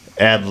just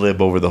ad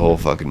lib over the whole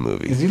fucking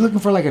movie. Is he looking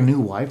for like a new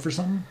wife or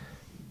something?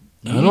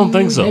 I don't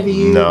think so.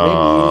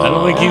 No. I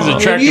don't think he's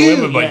attracting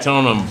women by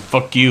telling them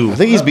 "fuck you." I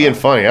think he's being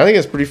funny. I think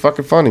it's pretty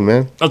fucking funny,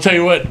 man. I'll tell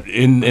you what.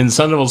 In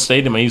Sun Devil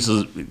Stadium, I used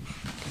to.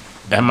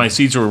 And my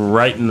seats were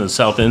right in the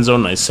south end zone.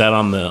 And I sat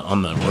on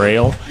the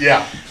rail.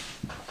 Yeah.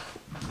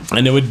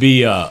 And it would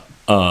be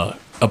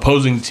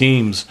opposing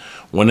teams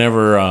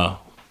whenever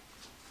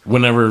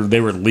they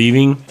were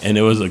leaving, and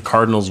it was a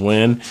Cardinals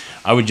win.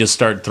 I would just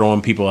start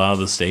throwing people out of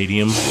the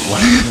stadium,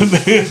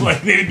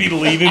 like they'd be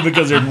leaving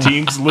because their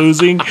team's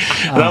losing.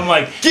 And I'm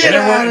like, Get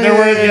out of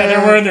they're here.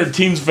 wearing their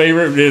team's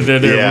favorite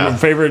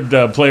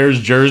favorite player's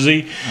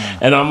jersey,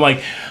 and I'm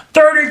like,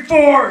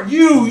 34,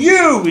 you.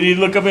 And he'd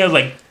look up at me, I was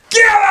like,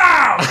 get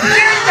out!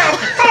 Get the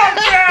fuck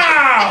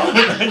out!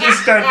 And I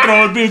just start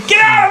throwing people,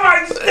 get out of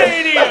my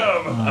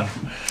stadium!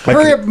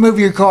 Hurry up and move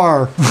your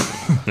car.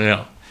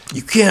 Yeah.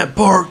 You can't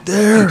park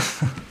there.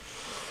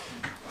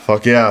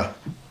 Fuck yeah.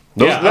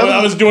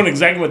 I was doing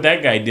exactly what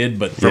that guy did,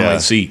 but from my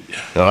seat.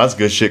 No, that's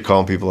good shit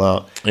calling people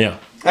out. Yeah.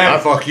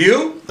 And fuck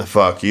you.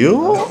 Fuck you.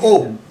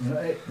 Oh.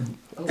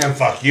 And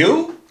fuck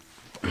you.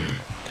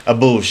 A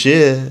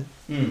bullshit.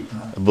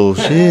 A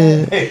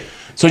bullshit.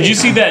 So did you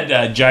see that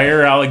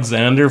Jair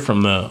Alexander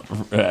from the?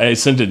 I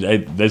sent it.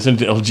 I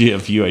sent it to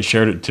LGFU. I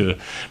shared it to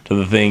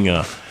the thing.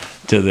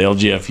 To the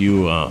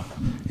LGFU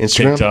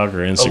Instagram? TikTok or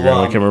Instagram.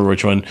 I can't remember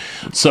which one.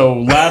 So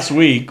last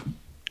week,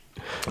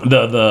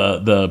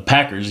 the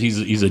Packers.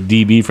 He's a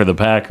DB for the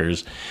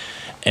Packers,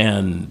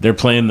 and they're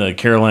playing the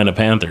Carolina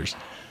Panthers.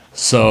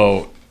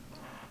 So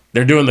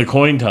they're doing the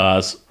coin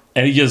toss,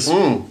 and he just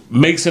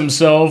makes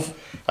himself.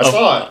 I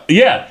saw it.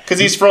 Yeah, because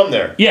he's from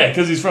there. Yeah,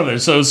 because he's from there.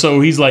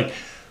 So he's like.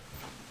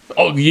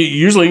 Oh,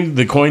 usually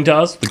the coin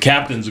toss, the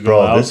captains go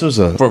out. This was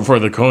for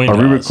the coin toss.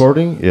 Are we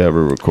recording? Yeah,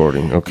 we're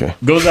recording. Okay.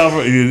 Goes out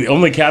for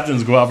only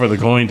captains go out for the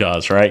coin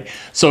toss, right?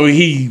 So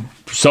he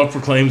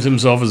self-proclaims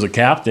himself as a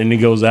captain. He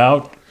goes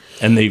out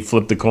and they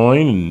flip the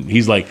coin, and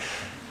he's like,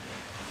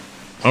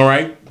 "All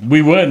right,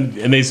 we win."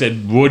 And they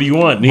said, "What do you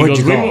want?" And he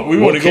goes,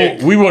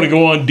 "We want to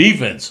go on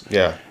defense."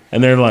 Yeah.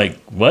 And they're like,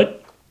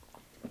 "What?"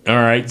 All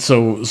right,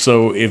 so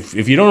if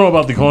you don't know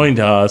about the coin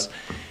toss,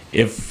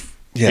 if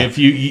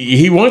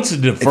he wants to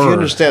defer. If he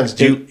understands,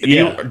 do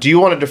you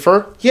want to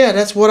defer? Yeah,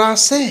 that's what I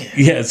said.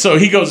 Yeah, so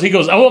he goes,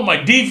 I want my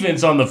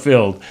defense on the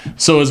field.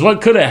 So is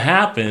what could have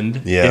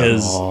happened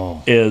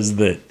is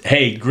that,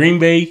 hey, Green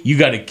Bay, you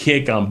got a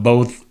kick on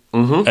both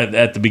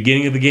at the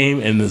beginning of the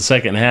game and the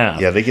second half.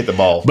 Yeah, they get the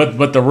ball.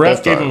 But the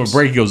ref gave him a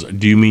break. He goes,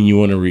 do you mean you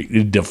want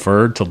to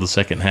defer till the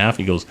second half?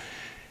 He goes,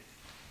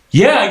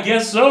 Yeah, I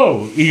guess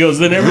so. He goes,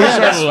 then everyone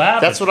started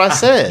laughing. That's what I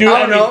said. Dude,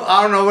 I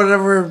don't know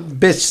whatever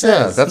bitch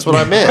says. Yeah, that's what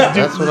I meant.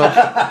 That's what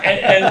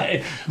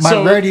I.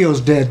 My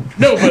radio's dead.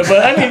 No, but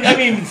I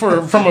mean,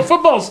 from a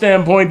football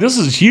standpoint, this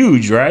is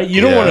huge, right?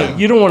 You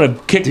don't want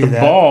to kick the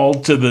ball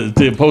to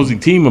the opposing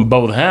team in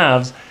both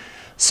halves.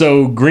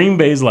 So Green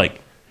Bay's like,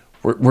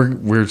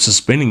 we're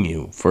suspending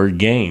you for a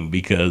game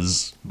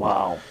because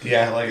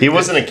He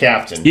wasn't a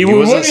captain. He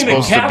wasn't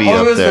supposed a captain. to be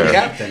up The there.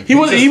 captain. He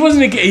wasn't.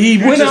 He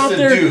went just out a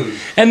there, dude.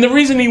 and the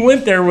reason he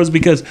went there was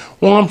because,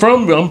 well, I'm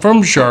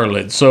from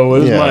Charlotte, so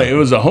it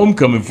was a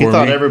homecoming for He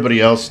thought me.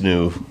 everybody else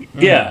knew.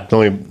 Yeah, The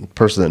only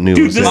person that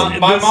knew was him.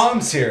 My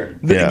mom's here.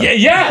 yeah,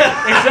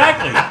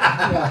 exactly.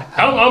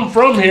 I'm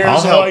from here, I'll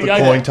so help the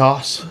coin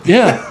toss.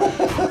 Yeah,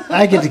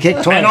 I get to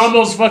kick twice. and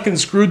almost fucking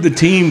screwed the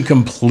team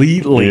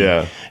completely.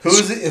 Yeah.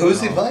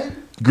 Who's he playing?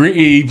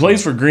 He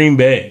plays for Green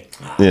Bay,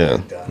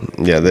 Yeah.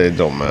 Yeah, they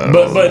don't matter.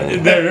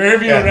 but they're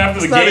interviewing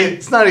after the game.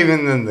 It's not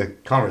even in the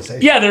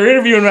conversation. Yeah, they're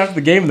interviewing after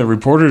the game, and the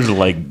reporters are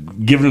like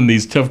giving him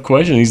these tough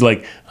questions. He's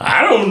like,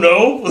 I don't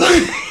know.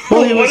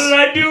 What did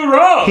I do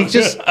wrong? He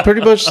just pretty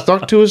much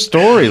stuck to his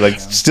story. Like,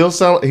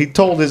 he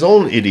told his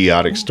own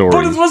idiotic story.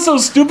 But what's so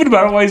stupid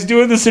about it while he's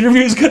doing this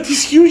interview? He's got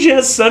these huge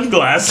ass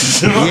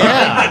sunglasses. In the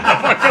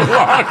fucking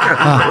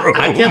locker room.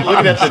 I kept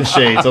looking at the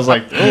shades. I was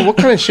like, oh, what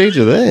kind of shades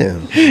are they?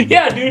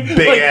 Yeah, dude.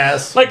 Big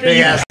ass. Are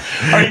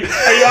you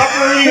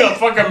operating a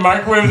fucking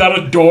microwave without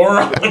a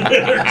door on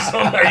it or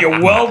something? Are you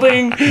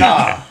welding?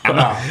 No.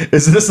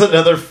 Is this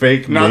another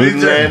fake moon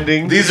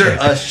landing? These are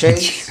us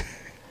shades.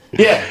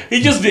 Yeah,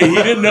 he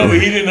didn't know. He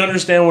didn't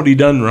understand what he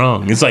done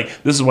wrong. It's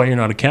like, this is why you're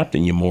not a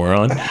captain, you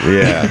moron.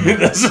 Yeah.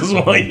 This is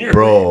why you're...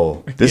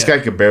 Bro, this guy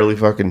could barely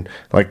fucking...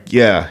 he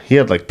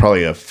had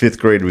probably a 5th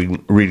grade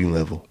reading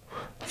level.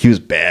 He was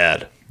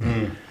bad.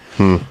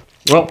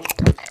 Well,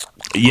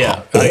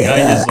 yeah. I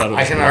just thought it was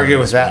I can argue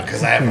with that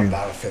because I have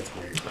about a 5th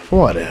grade.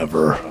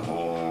 Whatever.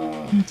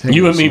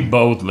 You and me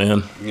both,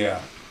 man.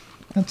 Yeah.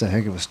 That's a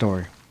heck of a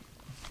story.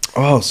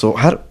 Oh, so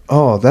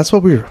that's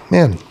what we were...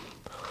 Man.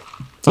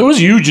 It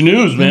was huge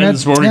news, man,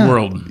 this morning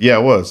world. Yeah,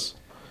 it was.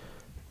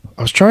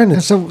 I was trying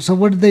to... So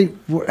what did they...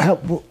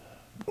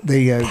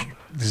 They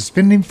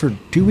suspended him for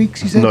 2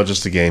 weeks, you said? No,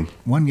 just a game.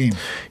 One game.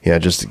 Yeah,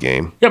 just a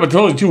game. Yeah, but it's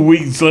only 2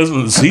 weeks left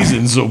in the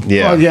season, so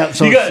Yeah. Oh, yeah.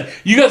 So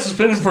you got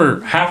suspended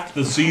for half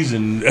the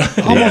season. Almost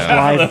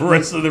half life. of the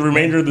rest of the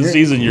remainder of the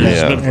season, you're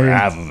suspended for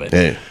half of it.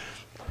 Hey.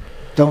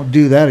 don't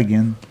do that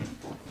again.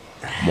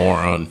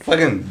 Moron.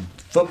 Fucking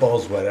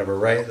football's whatever,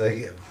 right?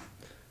 Like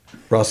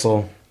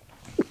Russell.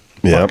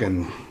 Yeah.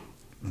 Fucking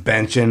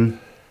benching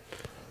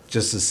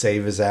just to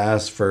save his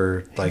ass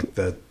for like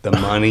the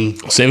money.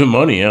 Saving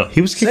money, yeah.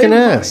 He was kicking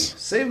ass.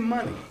 Saving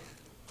money.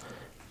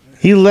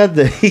 He led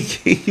the...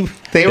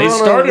 They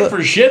started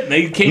for shit and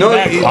they came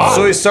back hot.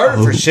 So he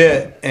started for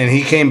shit and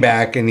he came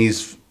back and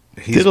he's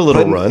did a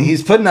little run.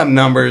 He's putting up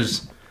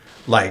numbers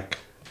like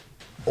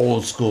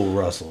old school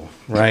Russell,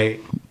 right?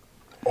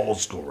 Old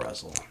school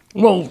Russell.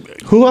 Well,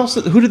 who else?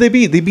 Who did they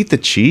beat? They beat the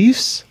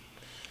Chiefs?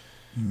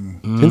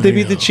 Didn't they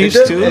beat the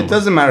Chiefs too? It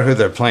doesn't matter who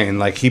they're playing.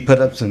 Like he put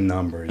up some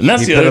numbers. And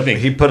that's the other thing.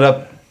 He put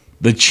up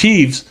the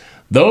Chiefs.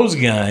 Those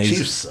guys.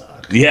 Chiefs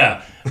suck.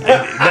 Yeah.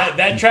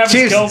 that Travis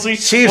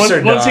Kelce. Chiefs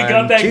once he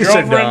got that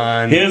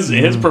girlfriend,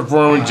 his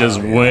performance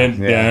just went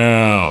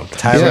down.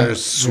 Tyler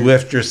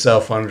Swift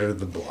yourself under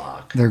the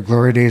block. Their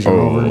glory days are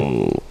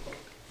over.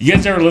 You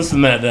guys ever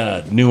listen to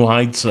that New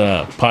Heights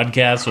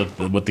podcast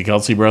with the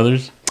Kelce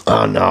brothers?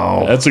 Oh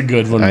no, that's a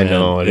good one. I Man.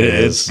 know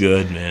It's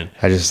good, man.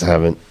 I just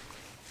haven't.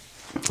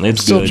 I'm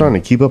still trying to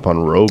keep up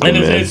on Rogan,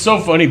 and man. It's so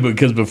funny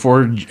because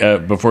before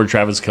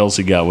Travis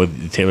Kelce got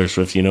with Taylor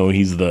Swift, you know,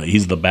 he's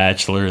the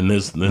Bachelor and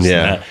this and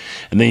that,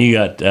 and then you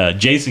got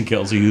Jason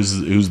Kelce,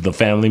 who's the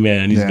family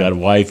man. He's got a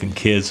wife and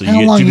kids, so How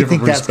you get long two do you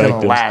different think that's going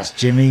perspectives. to last,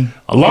 Jimmy?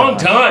 A long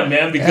time,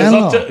 man.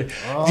 Because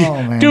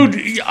man.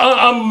 dude,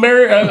 I'm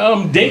married.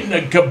 I'm dating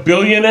a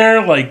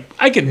billionaire. Like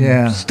I could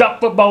stop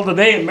football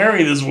today and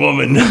marry this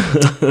woman.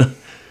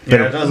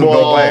 Yeah, it doesn't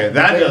go away.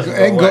 That doesn't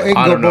It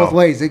can go both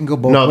ways. It can go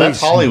both ways. No, that's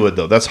Hollywood,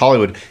 though. That's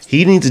Hollywood.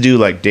 He needs to do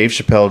like Dave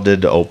Chappelle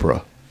did to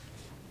Oprah.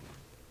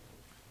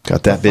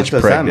 Got that bitch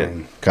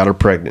pregnant. Got her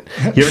pregnant.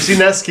 You ever seen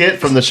that skit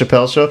from the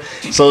Chappelle show?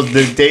 So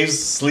Dave's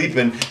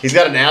sleeping. He's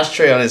got an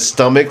ashtray on his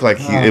stomach, like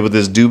with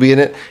this doobie in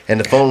it, and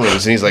the phone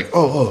rings, and he's like,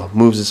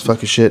 moves his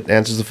fucking shit,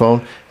 answers the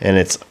phone, and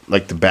it's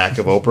like the back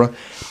of Oprah.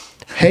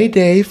 Hey,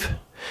 Dave.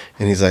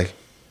 And he's like,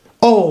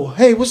 oh,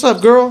 hey, what's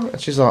up, girl? And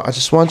she's all, I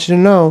just want you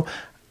to know,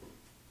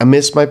 I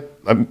missed my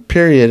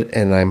period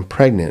and I'm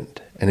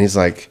pregnant. And he's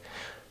like,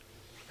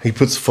 he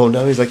puts the phone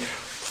down. He's like,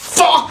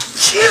 fuck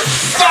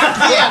yes, fuck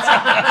yes,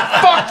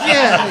 fuck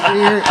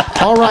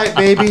yes. All right,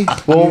 baby.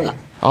 Well,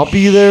 I'll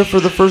be there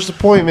for the first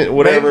appointment,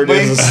 whatever it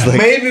is.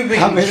 Maybe we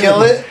can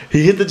kill it.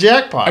 He hit the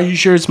jackpot. Are you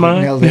sure it's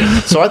mine?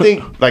 So I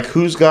think like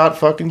who's got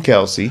fucking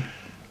Kelce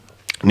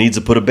needs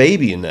to put a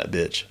baby in that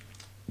bitch.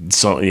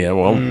 So yeah,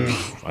 well,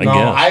 I No,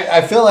 guess.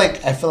 I feel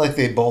like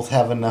they both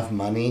have enough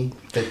money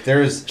that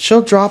there's.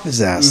 She'll drop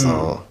his ass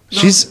though.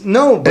 She's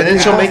No, but and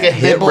then she'll make a they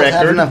hit both have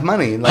record. enough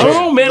money. I don't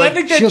know, man. I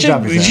think that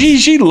chick,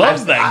 she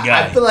loves that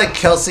guy. I feel like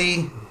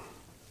Kelsey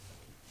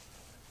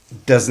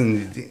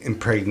doesn't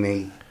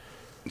impregnate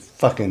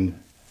fucking.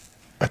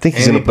 I think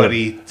he's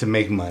anybody to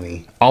make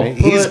money. I'll Right?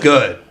 put- He's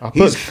good.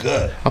 He's put-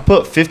 good. I'll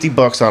put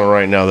 $50 on it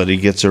right now that he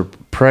gets her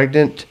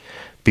pregnant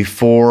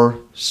before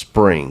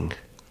spring.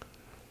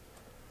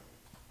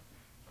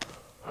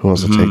 Who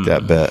wants to take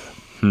that bet?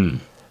 And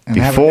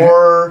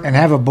Before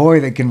have a boy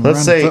that can let's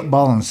run say-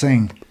 football and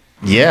sing.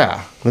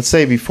 yeah, let's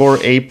say before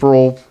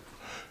April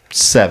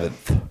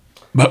 7th.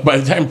 But by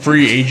the time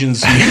free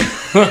agency,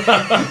 I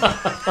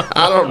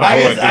don't know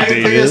what the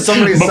date is.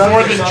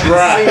 Before the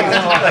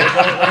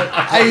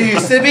draft. I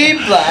used to be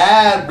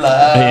blah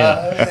blah.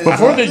 Yeah.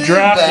 Before the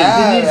draft,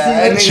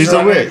 And She's he's a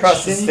running witch.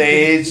 across the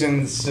stage,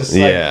 and it's just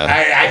like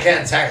I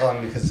can't tackle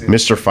him because he's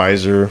Mr.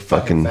 Pfizer,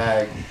 fucking.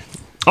 fag.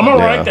 I'm all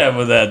Yeah. right that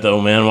with that though,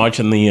 man.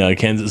 Watching the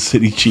Kansas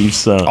City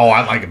Chiefs. Oh,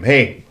 I like him.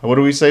 Hey, what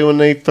do we say when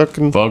they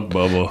fucking fuck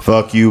Bubba?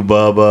 Fuck you,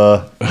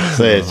 Bubba.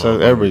 Say it. So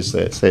everybody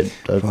say it. Say it.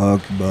 Doug.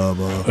 Fuck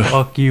Bubba.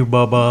 Fuck you,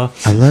 Bubba.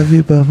 I love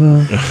you,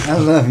 Bubba. I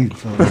love you,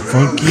 Bubba.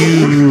 Fuck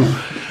you.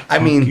 I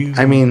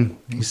mean,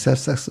 you said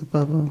sex with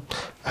Bubba.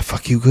 I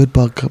fuck you good,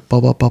 Bubba,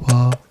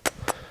 Bubba.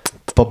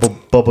 Bubba,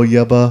 Bubba,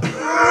 yubba.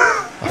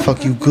 I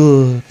fuck you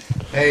good.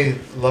 Hey,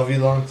 love you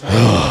long time.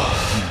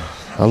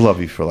 I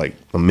love you for like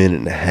a minute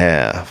and a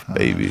half,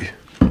 baby.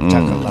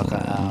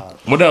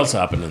 What else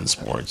happened in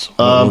sports?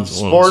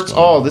 Sports.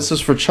 Oh, this is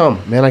for Chum,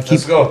 man.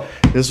 Let's go.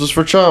 This was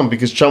for Chum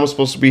because Chum was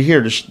supposed to be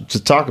here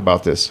to talk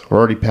about this. We're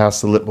already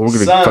past the lip, but we're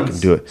gonna Suns fucking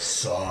do it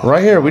suck.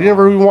 right here. We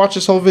never even watched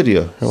this whole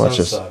video. Here, watch Suns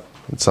this. suck.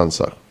 It's Suns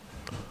suck.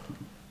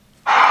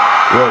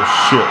 Whoa,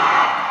 shit!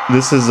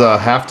 This is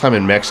halftime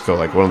in Mexico,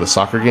 like one of the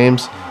soccer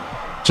games.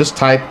 Just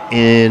type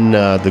in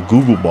the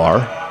Google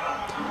bar.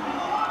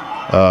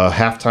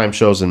 Halftime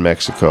shows in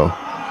Mexico.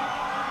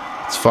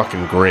 It's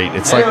fucking great.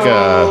 It's like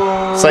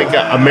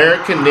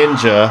American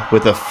Ninja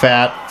with a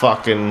fat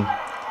fucking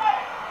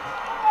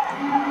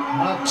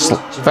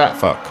fat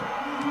fuck.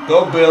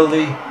 Go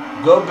Billy,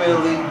 go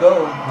Billy,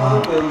 go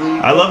Billy.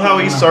 I love how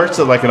he starts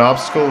at like an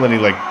obstacle and then he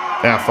like,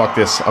 fuck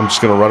this. I'm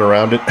just gonna run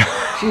around it.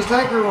 She's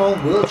like her old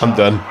wheelchair. I'm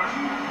done.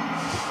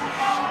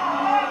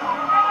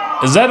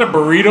 Is that a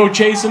burrito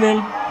chasing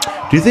him?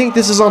 Do you think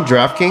this is on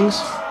DraftKings?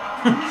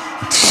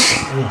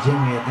 Hey,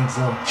 Jimmy, I think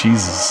so.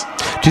 Jesus.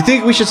 Do you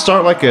think we should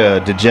start like a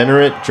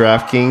degenerate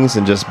DraftKings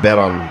and just bet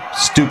on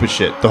stupid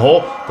shit? The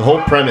whole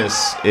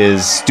premise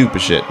is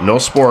stupid shit. No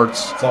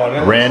sports, That's all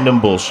it is. random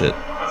bullshit.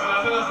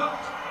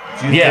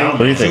 Yeah. What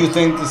do you Do you think?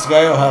 think this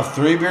guy will have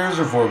 3 beers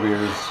or 4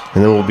 beers?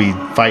 And then we'll be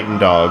fighting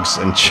dogs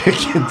and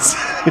chickens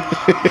and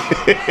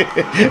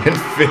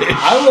fish.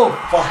 I will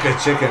fuck a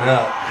chicken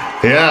up.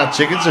 Yeah,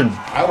 chickens are.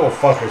 I will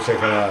fuck a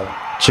chicken up.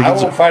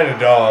 Chickens I won't are- fight a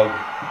dog.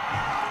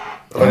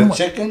 But a mu-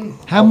 chicken?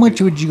 How much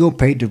would you go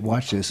pay to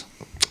watch this?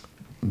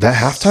 That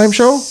halftime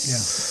show?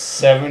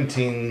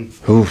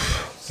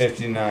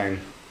 17.59.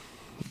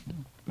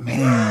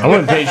 Man. I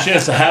wouldn't pay shit.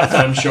 It's a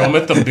halftime show. I'm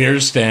at the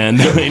beer stand.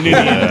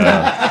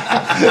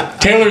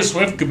 Taylor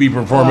Swift could be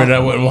performing. I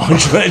wouldn't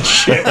watch that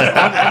shit.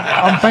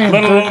 I'm paying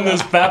Let alone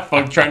this fat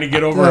fuck trying to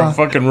get over a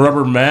fucking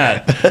rubber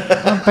mat.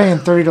 I'm paying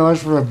 $30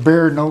 for a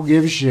beer. No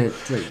give a shit.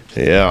 Like,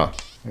 Yeah.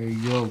 there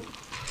you go.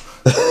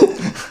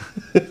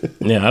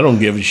 Yeah, I don't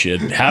give a shit.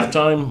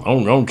 Halftime, I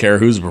don't care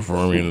who's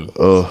performing.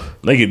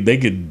 They could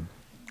dig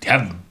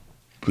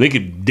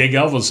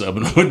Elvis up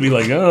and it would be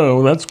like,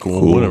 oh, that's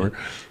cool. Whatever.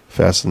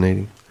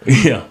 Fascinating.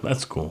 Yeah,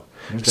 that's cool.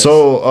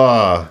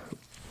 So,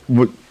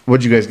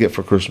 what'd you guys get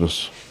for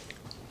Christmas?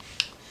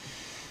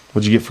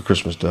 What'd you get for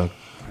Christmas, Doug?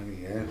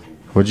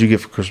 What'd you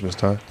get for Christmas,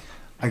 Ty?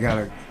 I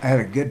had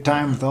a good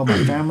time with all my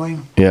family.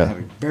 Yeah. I had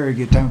a very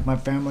good time with my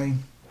family.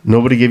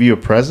 Nobody gave you a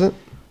present?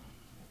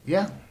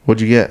 Yeah. What'd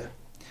you get?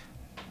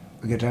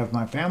 A good time with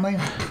my family.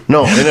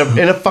 No,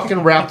 in a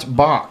fucking wrapped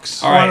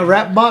box. On a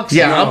wrap box.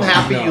 Yeah, I'm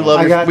happy you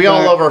love it. We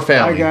all love our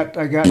family. I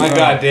got. My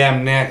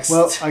goddamn next.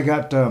 Well, I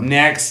got.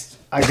 Next.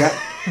 I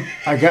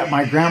got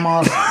my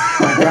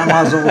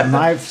grandma's old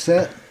knife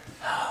set.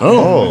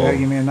 Oh.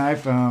 Give me a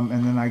knife, and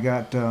then I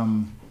got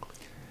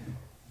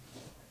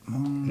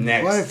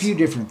Next. quite a few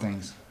different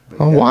things. But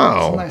Oh yeah,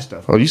 wow! some nice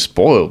stuff. Oh, you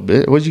spoiled,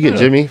 bitch. What'd you get,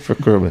 Jimmy, for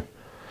Christmas?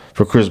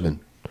 For Christmas,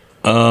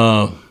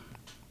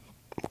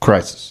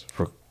 Crisis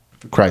for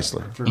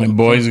Chrysler. My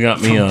boys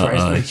got me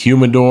a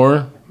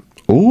humidor.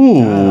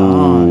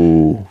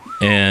 Ooh.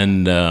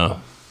 And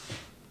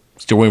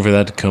still waiting for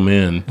that to come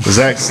in. Is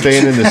that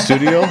staying in the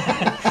studio?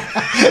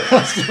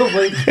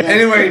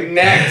 Anyway,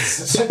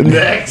 next.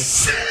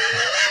 Next.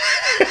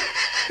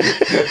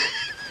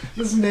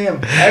 Listen to him.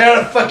 I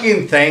got a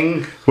fucking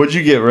thing. What'd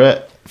you get,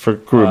 Rhett, for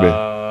Ruben?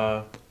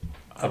 A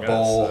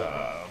bowl.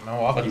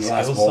 Milwaukee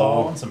glass steel bowl.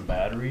 saw and some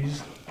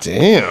batteries.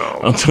 Damn.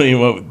 I'll tell you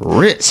what.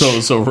 Rich.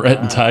 So Rhett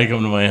and Ty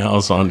come to my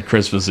house on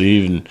Christmas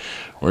Eve, and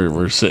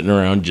we're sitting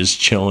around just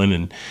chilling,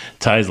 and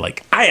Ty's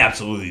like, I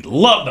absolutely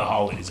love the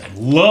holidays. I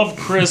love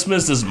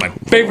Christmas. This is my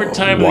favorite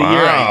time of the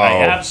year.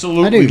 I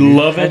absolutely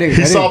love it.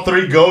 He saw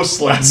 3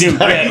 ghosts last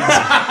night.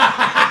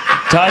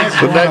 Ty's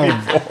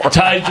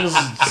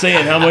just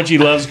saying how much he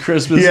loves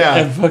Christmas. Yeah.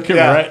 And fucking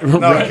Yeah.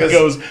 Rhett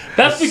goes,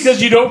 that's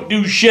because you don't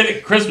do shit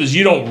at Christmas.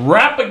 You don't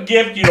wrap a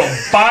gift. You don't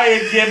buy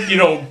a gift. You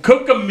don't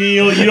cook a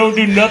meal. You don't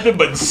do nothing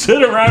but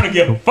sit around and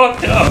get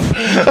fucked up.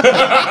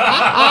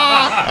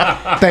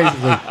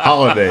 Basically.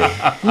 Holiday.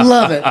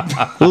 Love it.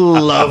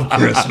 Love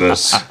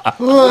Christmas.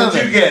 Love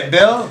What'd you get,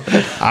 Bill?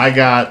 I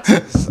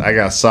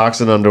got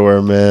socks and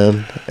underwear,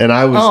 man. And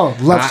I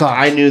was love socks.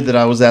 I knew that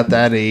I was at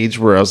that age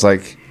where I was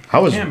like, I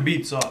was Can't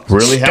beat socks.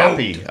 really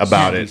happy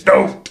about it.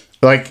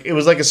 Like it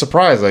was like a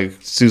surprise. Like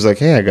Sue's like,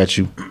 hey, I got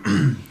you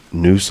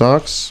new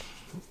socks,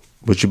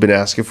 which you've been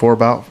asking for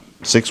about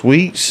 6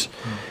 weeks,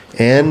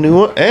 and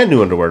new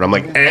underwear. And I'm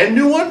like, and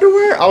new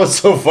underwear? I was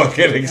so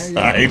fucking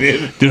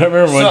excited. Dude, I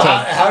remember one So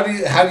time.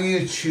 how do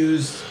you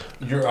choose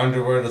your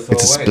underwear to throw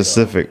It's away?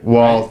 specific.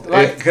 Well,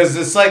 Because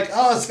it's like,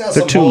 oh, it's got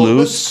they're some too mold,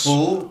 loose. It's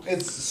cool.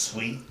 It's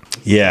sweet.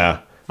 yeah.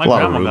 My a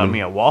lot of grandma got Reuben.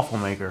 me a waffle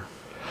maker.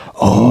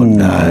 Oh,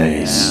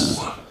 nice.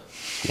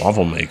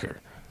 Waffle maker.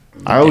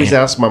 I always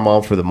ask my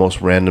mom for the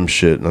most random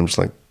shit, and I'm just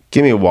like,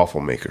 give me a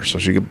waffle maker. So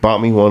she bought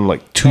me one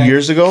like 2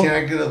 years ago. Can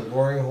I get a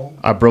glory hole?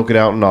 I broke it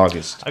out in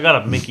August. I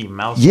got a Mickey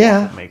Mouse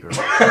Yeah. waffle maker.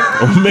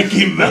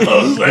 Mickey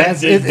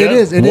Mouse. It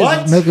is. It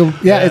What? is. It's milk.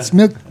 It Yeah, looks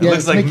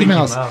it's like Mickey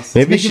Mouse.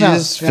 Maybe Mickey she Mouse,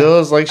 just yeah.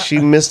 feels like she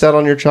missed out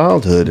on your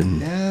childhood,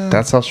 and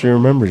that's how she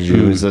remembers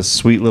you as a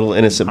sweet little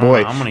innocent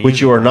boy, I'm gonna which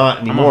use you it. are not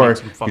I'm gonna anymore. make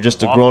some fucking You're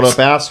just a waffles. grown-up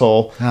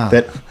asshole. Ah.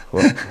 That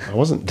well, I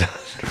wasn't done.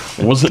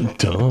 I wasn't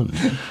done.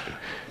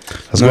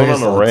 I was going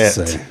on a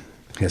rant.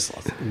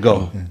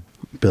 Go,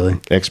 Billy.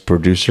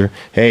 Ex-producer.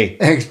 Hey,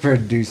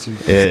 Ex-producer.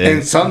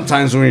 And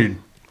sometimes when you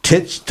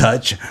titch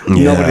touch,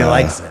 nobody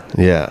likes it.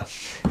 Yeah.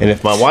 And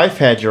if my wife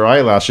had your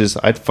eyelashes,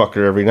 I'd fuck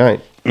her every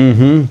night.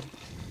 And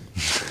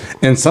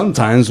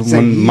sometimes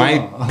when my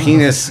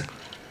penis...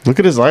 Look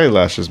at his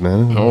eyelashes,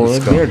 man. Oh,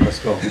 Let's that's go. weird. Let's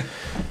go.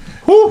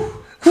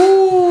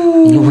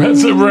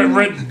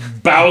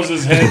 Red bows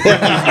his head.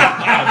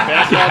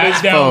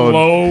 Head down phone.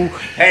 low.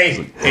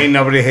 Hey, ain't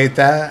nobody hate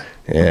that?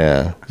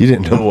 Yeah. You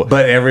didn't know what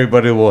But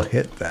everybody will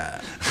hit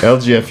that.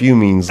 LGFU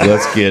means.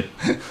 Let's get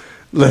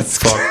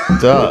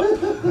fucked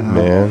up,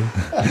 man.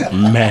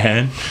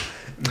 Man.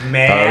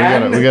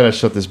 We gotta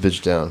shut this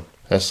bitch down.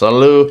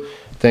 Salud.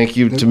 Thank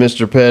you to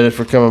Mr. Pettit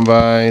for coming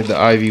by. The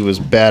Ivy was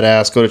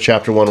badass. Go to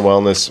Chapter 1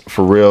 Wellness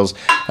for reals.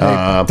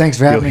 Thanks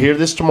for having me. You'll hear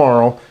this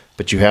tomorrow,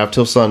 but you have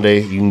till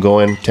Sunday. You can go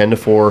in 10 to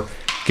 4,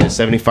 get a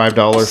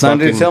 $75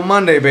 Sunday fucking... till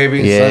Monday, baby.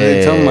 Yeah,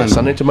 Sunday till Monday.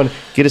 Sunday to Monday.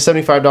 Get a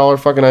 $75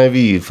 fucking IV,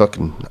 you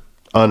fucking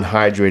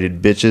unhydrated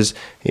bitches.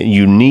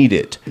 You need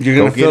it. You're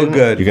gonna Go get feel it.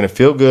 good. You're gonna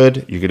feel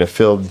good. You're gonna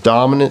feel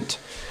dominant.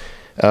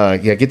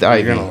 Get the IV.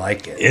 You're going to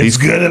like it. It's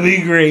gonna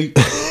be great.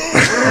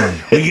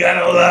 We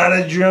got a lot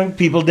of drunk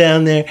people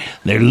down there.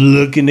 They're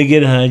looking to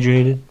get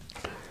hydrated.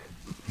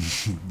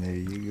 There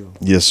you go.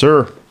 Yes,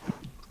 sir.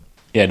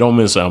 Yeah, don't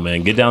miss out,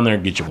 man. Get down there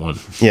and get you one.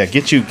 Yeah,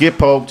 get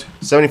poked.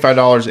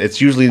 $75.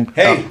 It's usually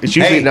it's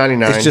usually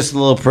 $99. It's just a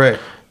little prick.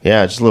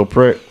 Yeah, just a little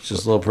prick. It's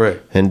just a little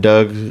prick. And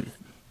Doug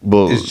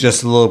will It's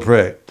just a little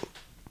prick.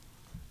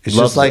 It's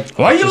Loves just like...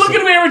 Why are you looking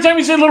at me every time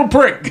you say little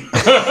prick?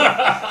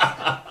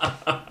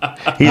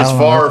 he is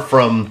far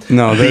from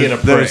No, being a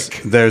there's,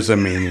 prick. there's a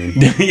meaning.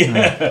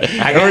 Yeah.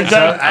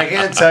 I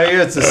can't tell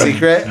you it's a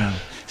secret.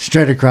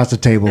 Straight across the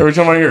table. Every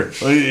time I hear it,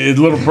 it's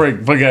little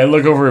prick. Fucking, I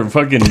look over at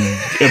fucking Doug.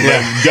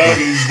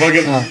 He's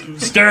fucking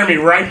staring me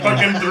right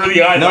fucking through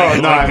the eye.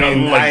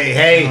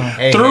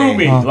 Hey, through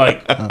me,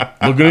 like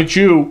looking at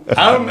you.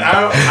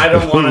 I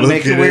don't want to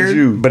make it Looking at weird,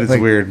 you. but it's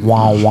weird.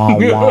 Wow, wow,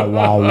 wow,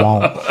 wow,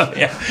 wow.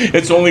 Yeah,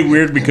 it's only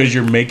weird because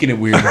you're making it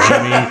weird,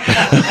 Jimmy.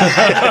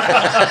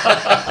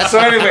 So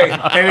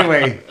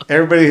anyway,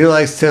 everybody who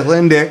likes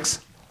tickling dicks,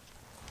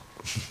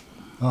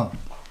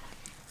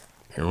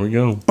 Here we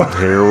go.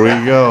 Here we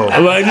go.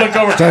 I look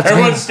over.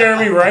 Everyone's staring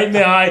me right in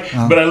the eye,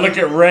 but I look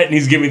at Rhett and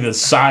he's giving me the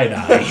side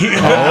eye.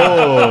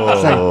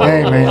 It's like,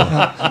 hey,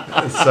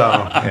 man. so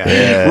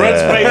yeah.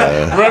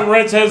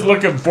 Rhett's head's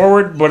looking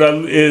forward, but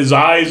his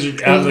eyes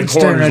out of the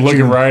Staring corners at looking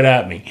you. right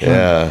at me.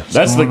 Yeah.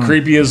 That's the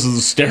creepiest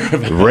stare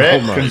of it.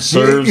 Rhett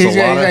conserves He's a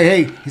lot like, of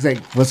hey, he's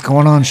like, what's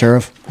going on,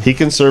 Sheriff? he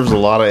conserves a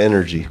lot of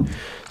energy.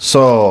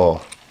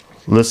 So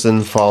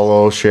listen,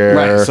 follow, share.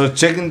 Right. So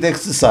chicken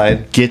dicks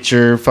aside. Get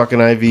your fucking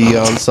IV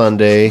on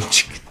Sunday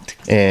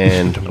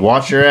and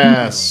watch your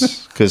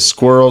ass because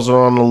squirrels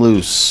are on the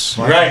loose.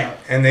 Right.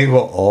 And they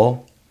will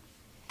all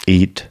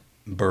Eat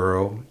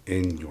burrow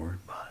in your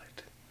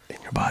butt.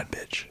 in your butt,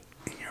 bitch.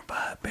 In your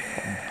butt,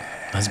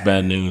 bitch. That's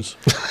bad news.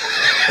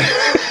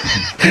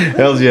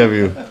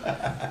 LGFU.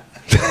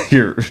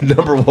 Your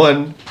number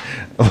one.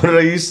 What did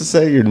I used to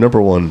say? Your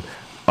number one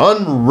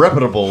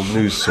unreputable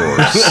news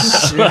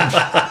source.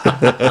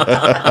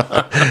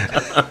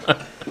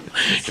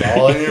 It's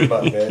all in your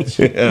butt, bitch.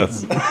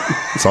 Yes.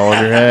 It's all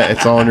in your head.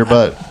 It's all in your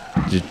butt.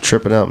 You're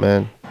tripping out,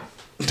 man.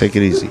 Take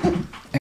it easy.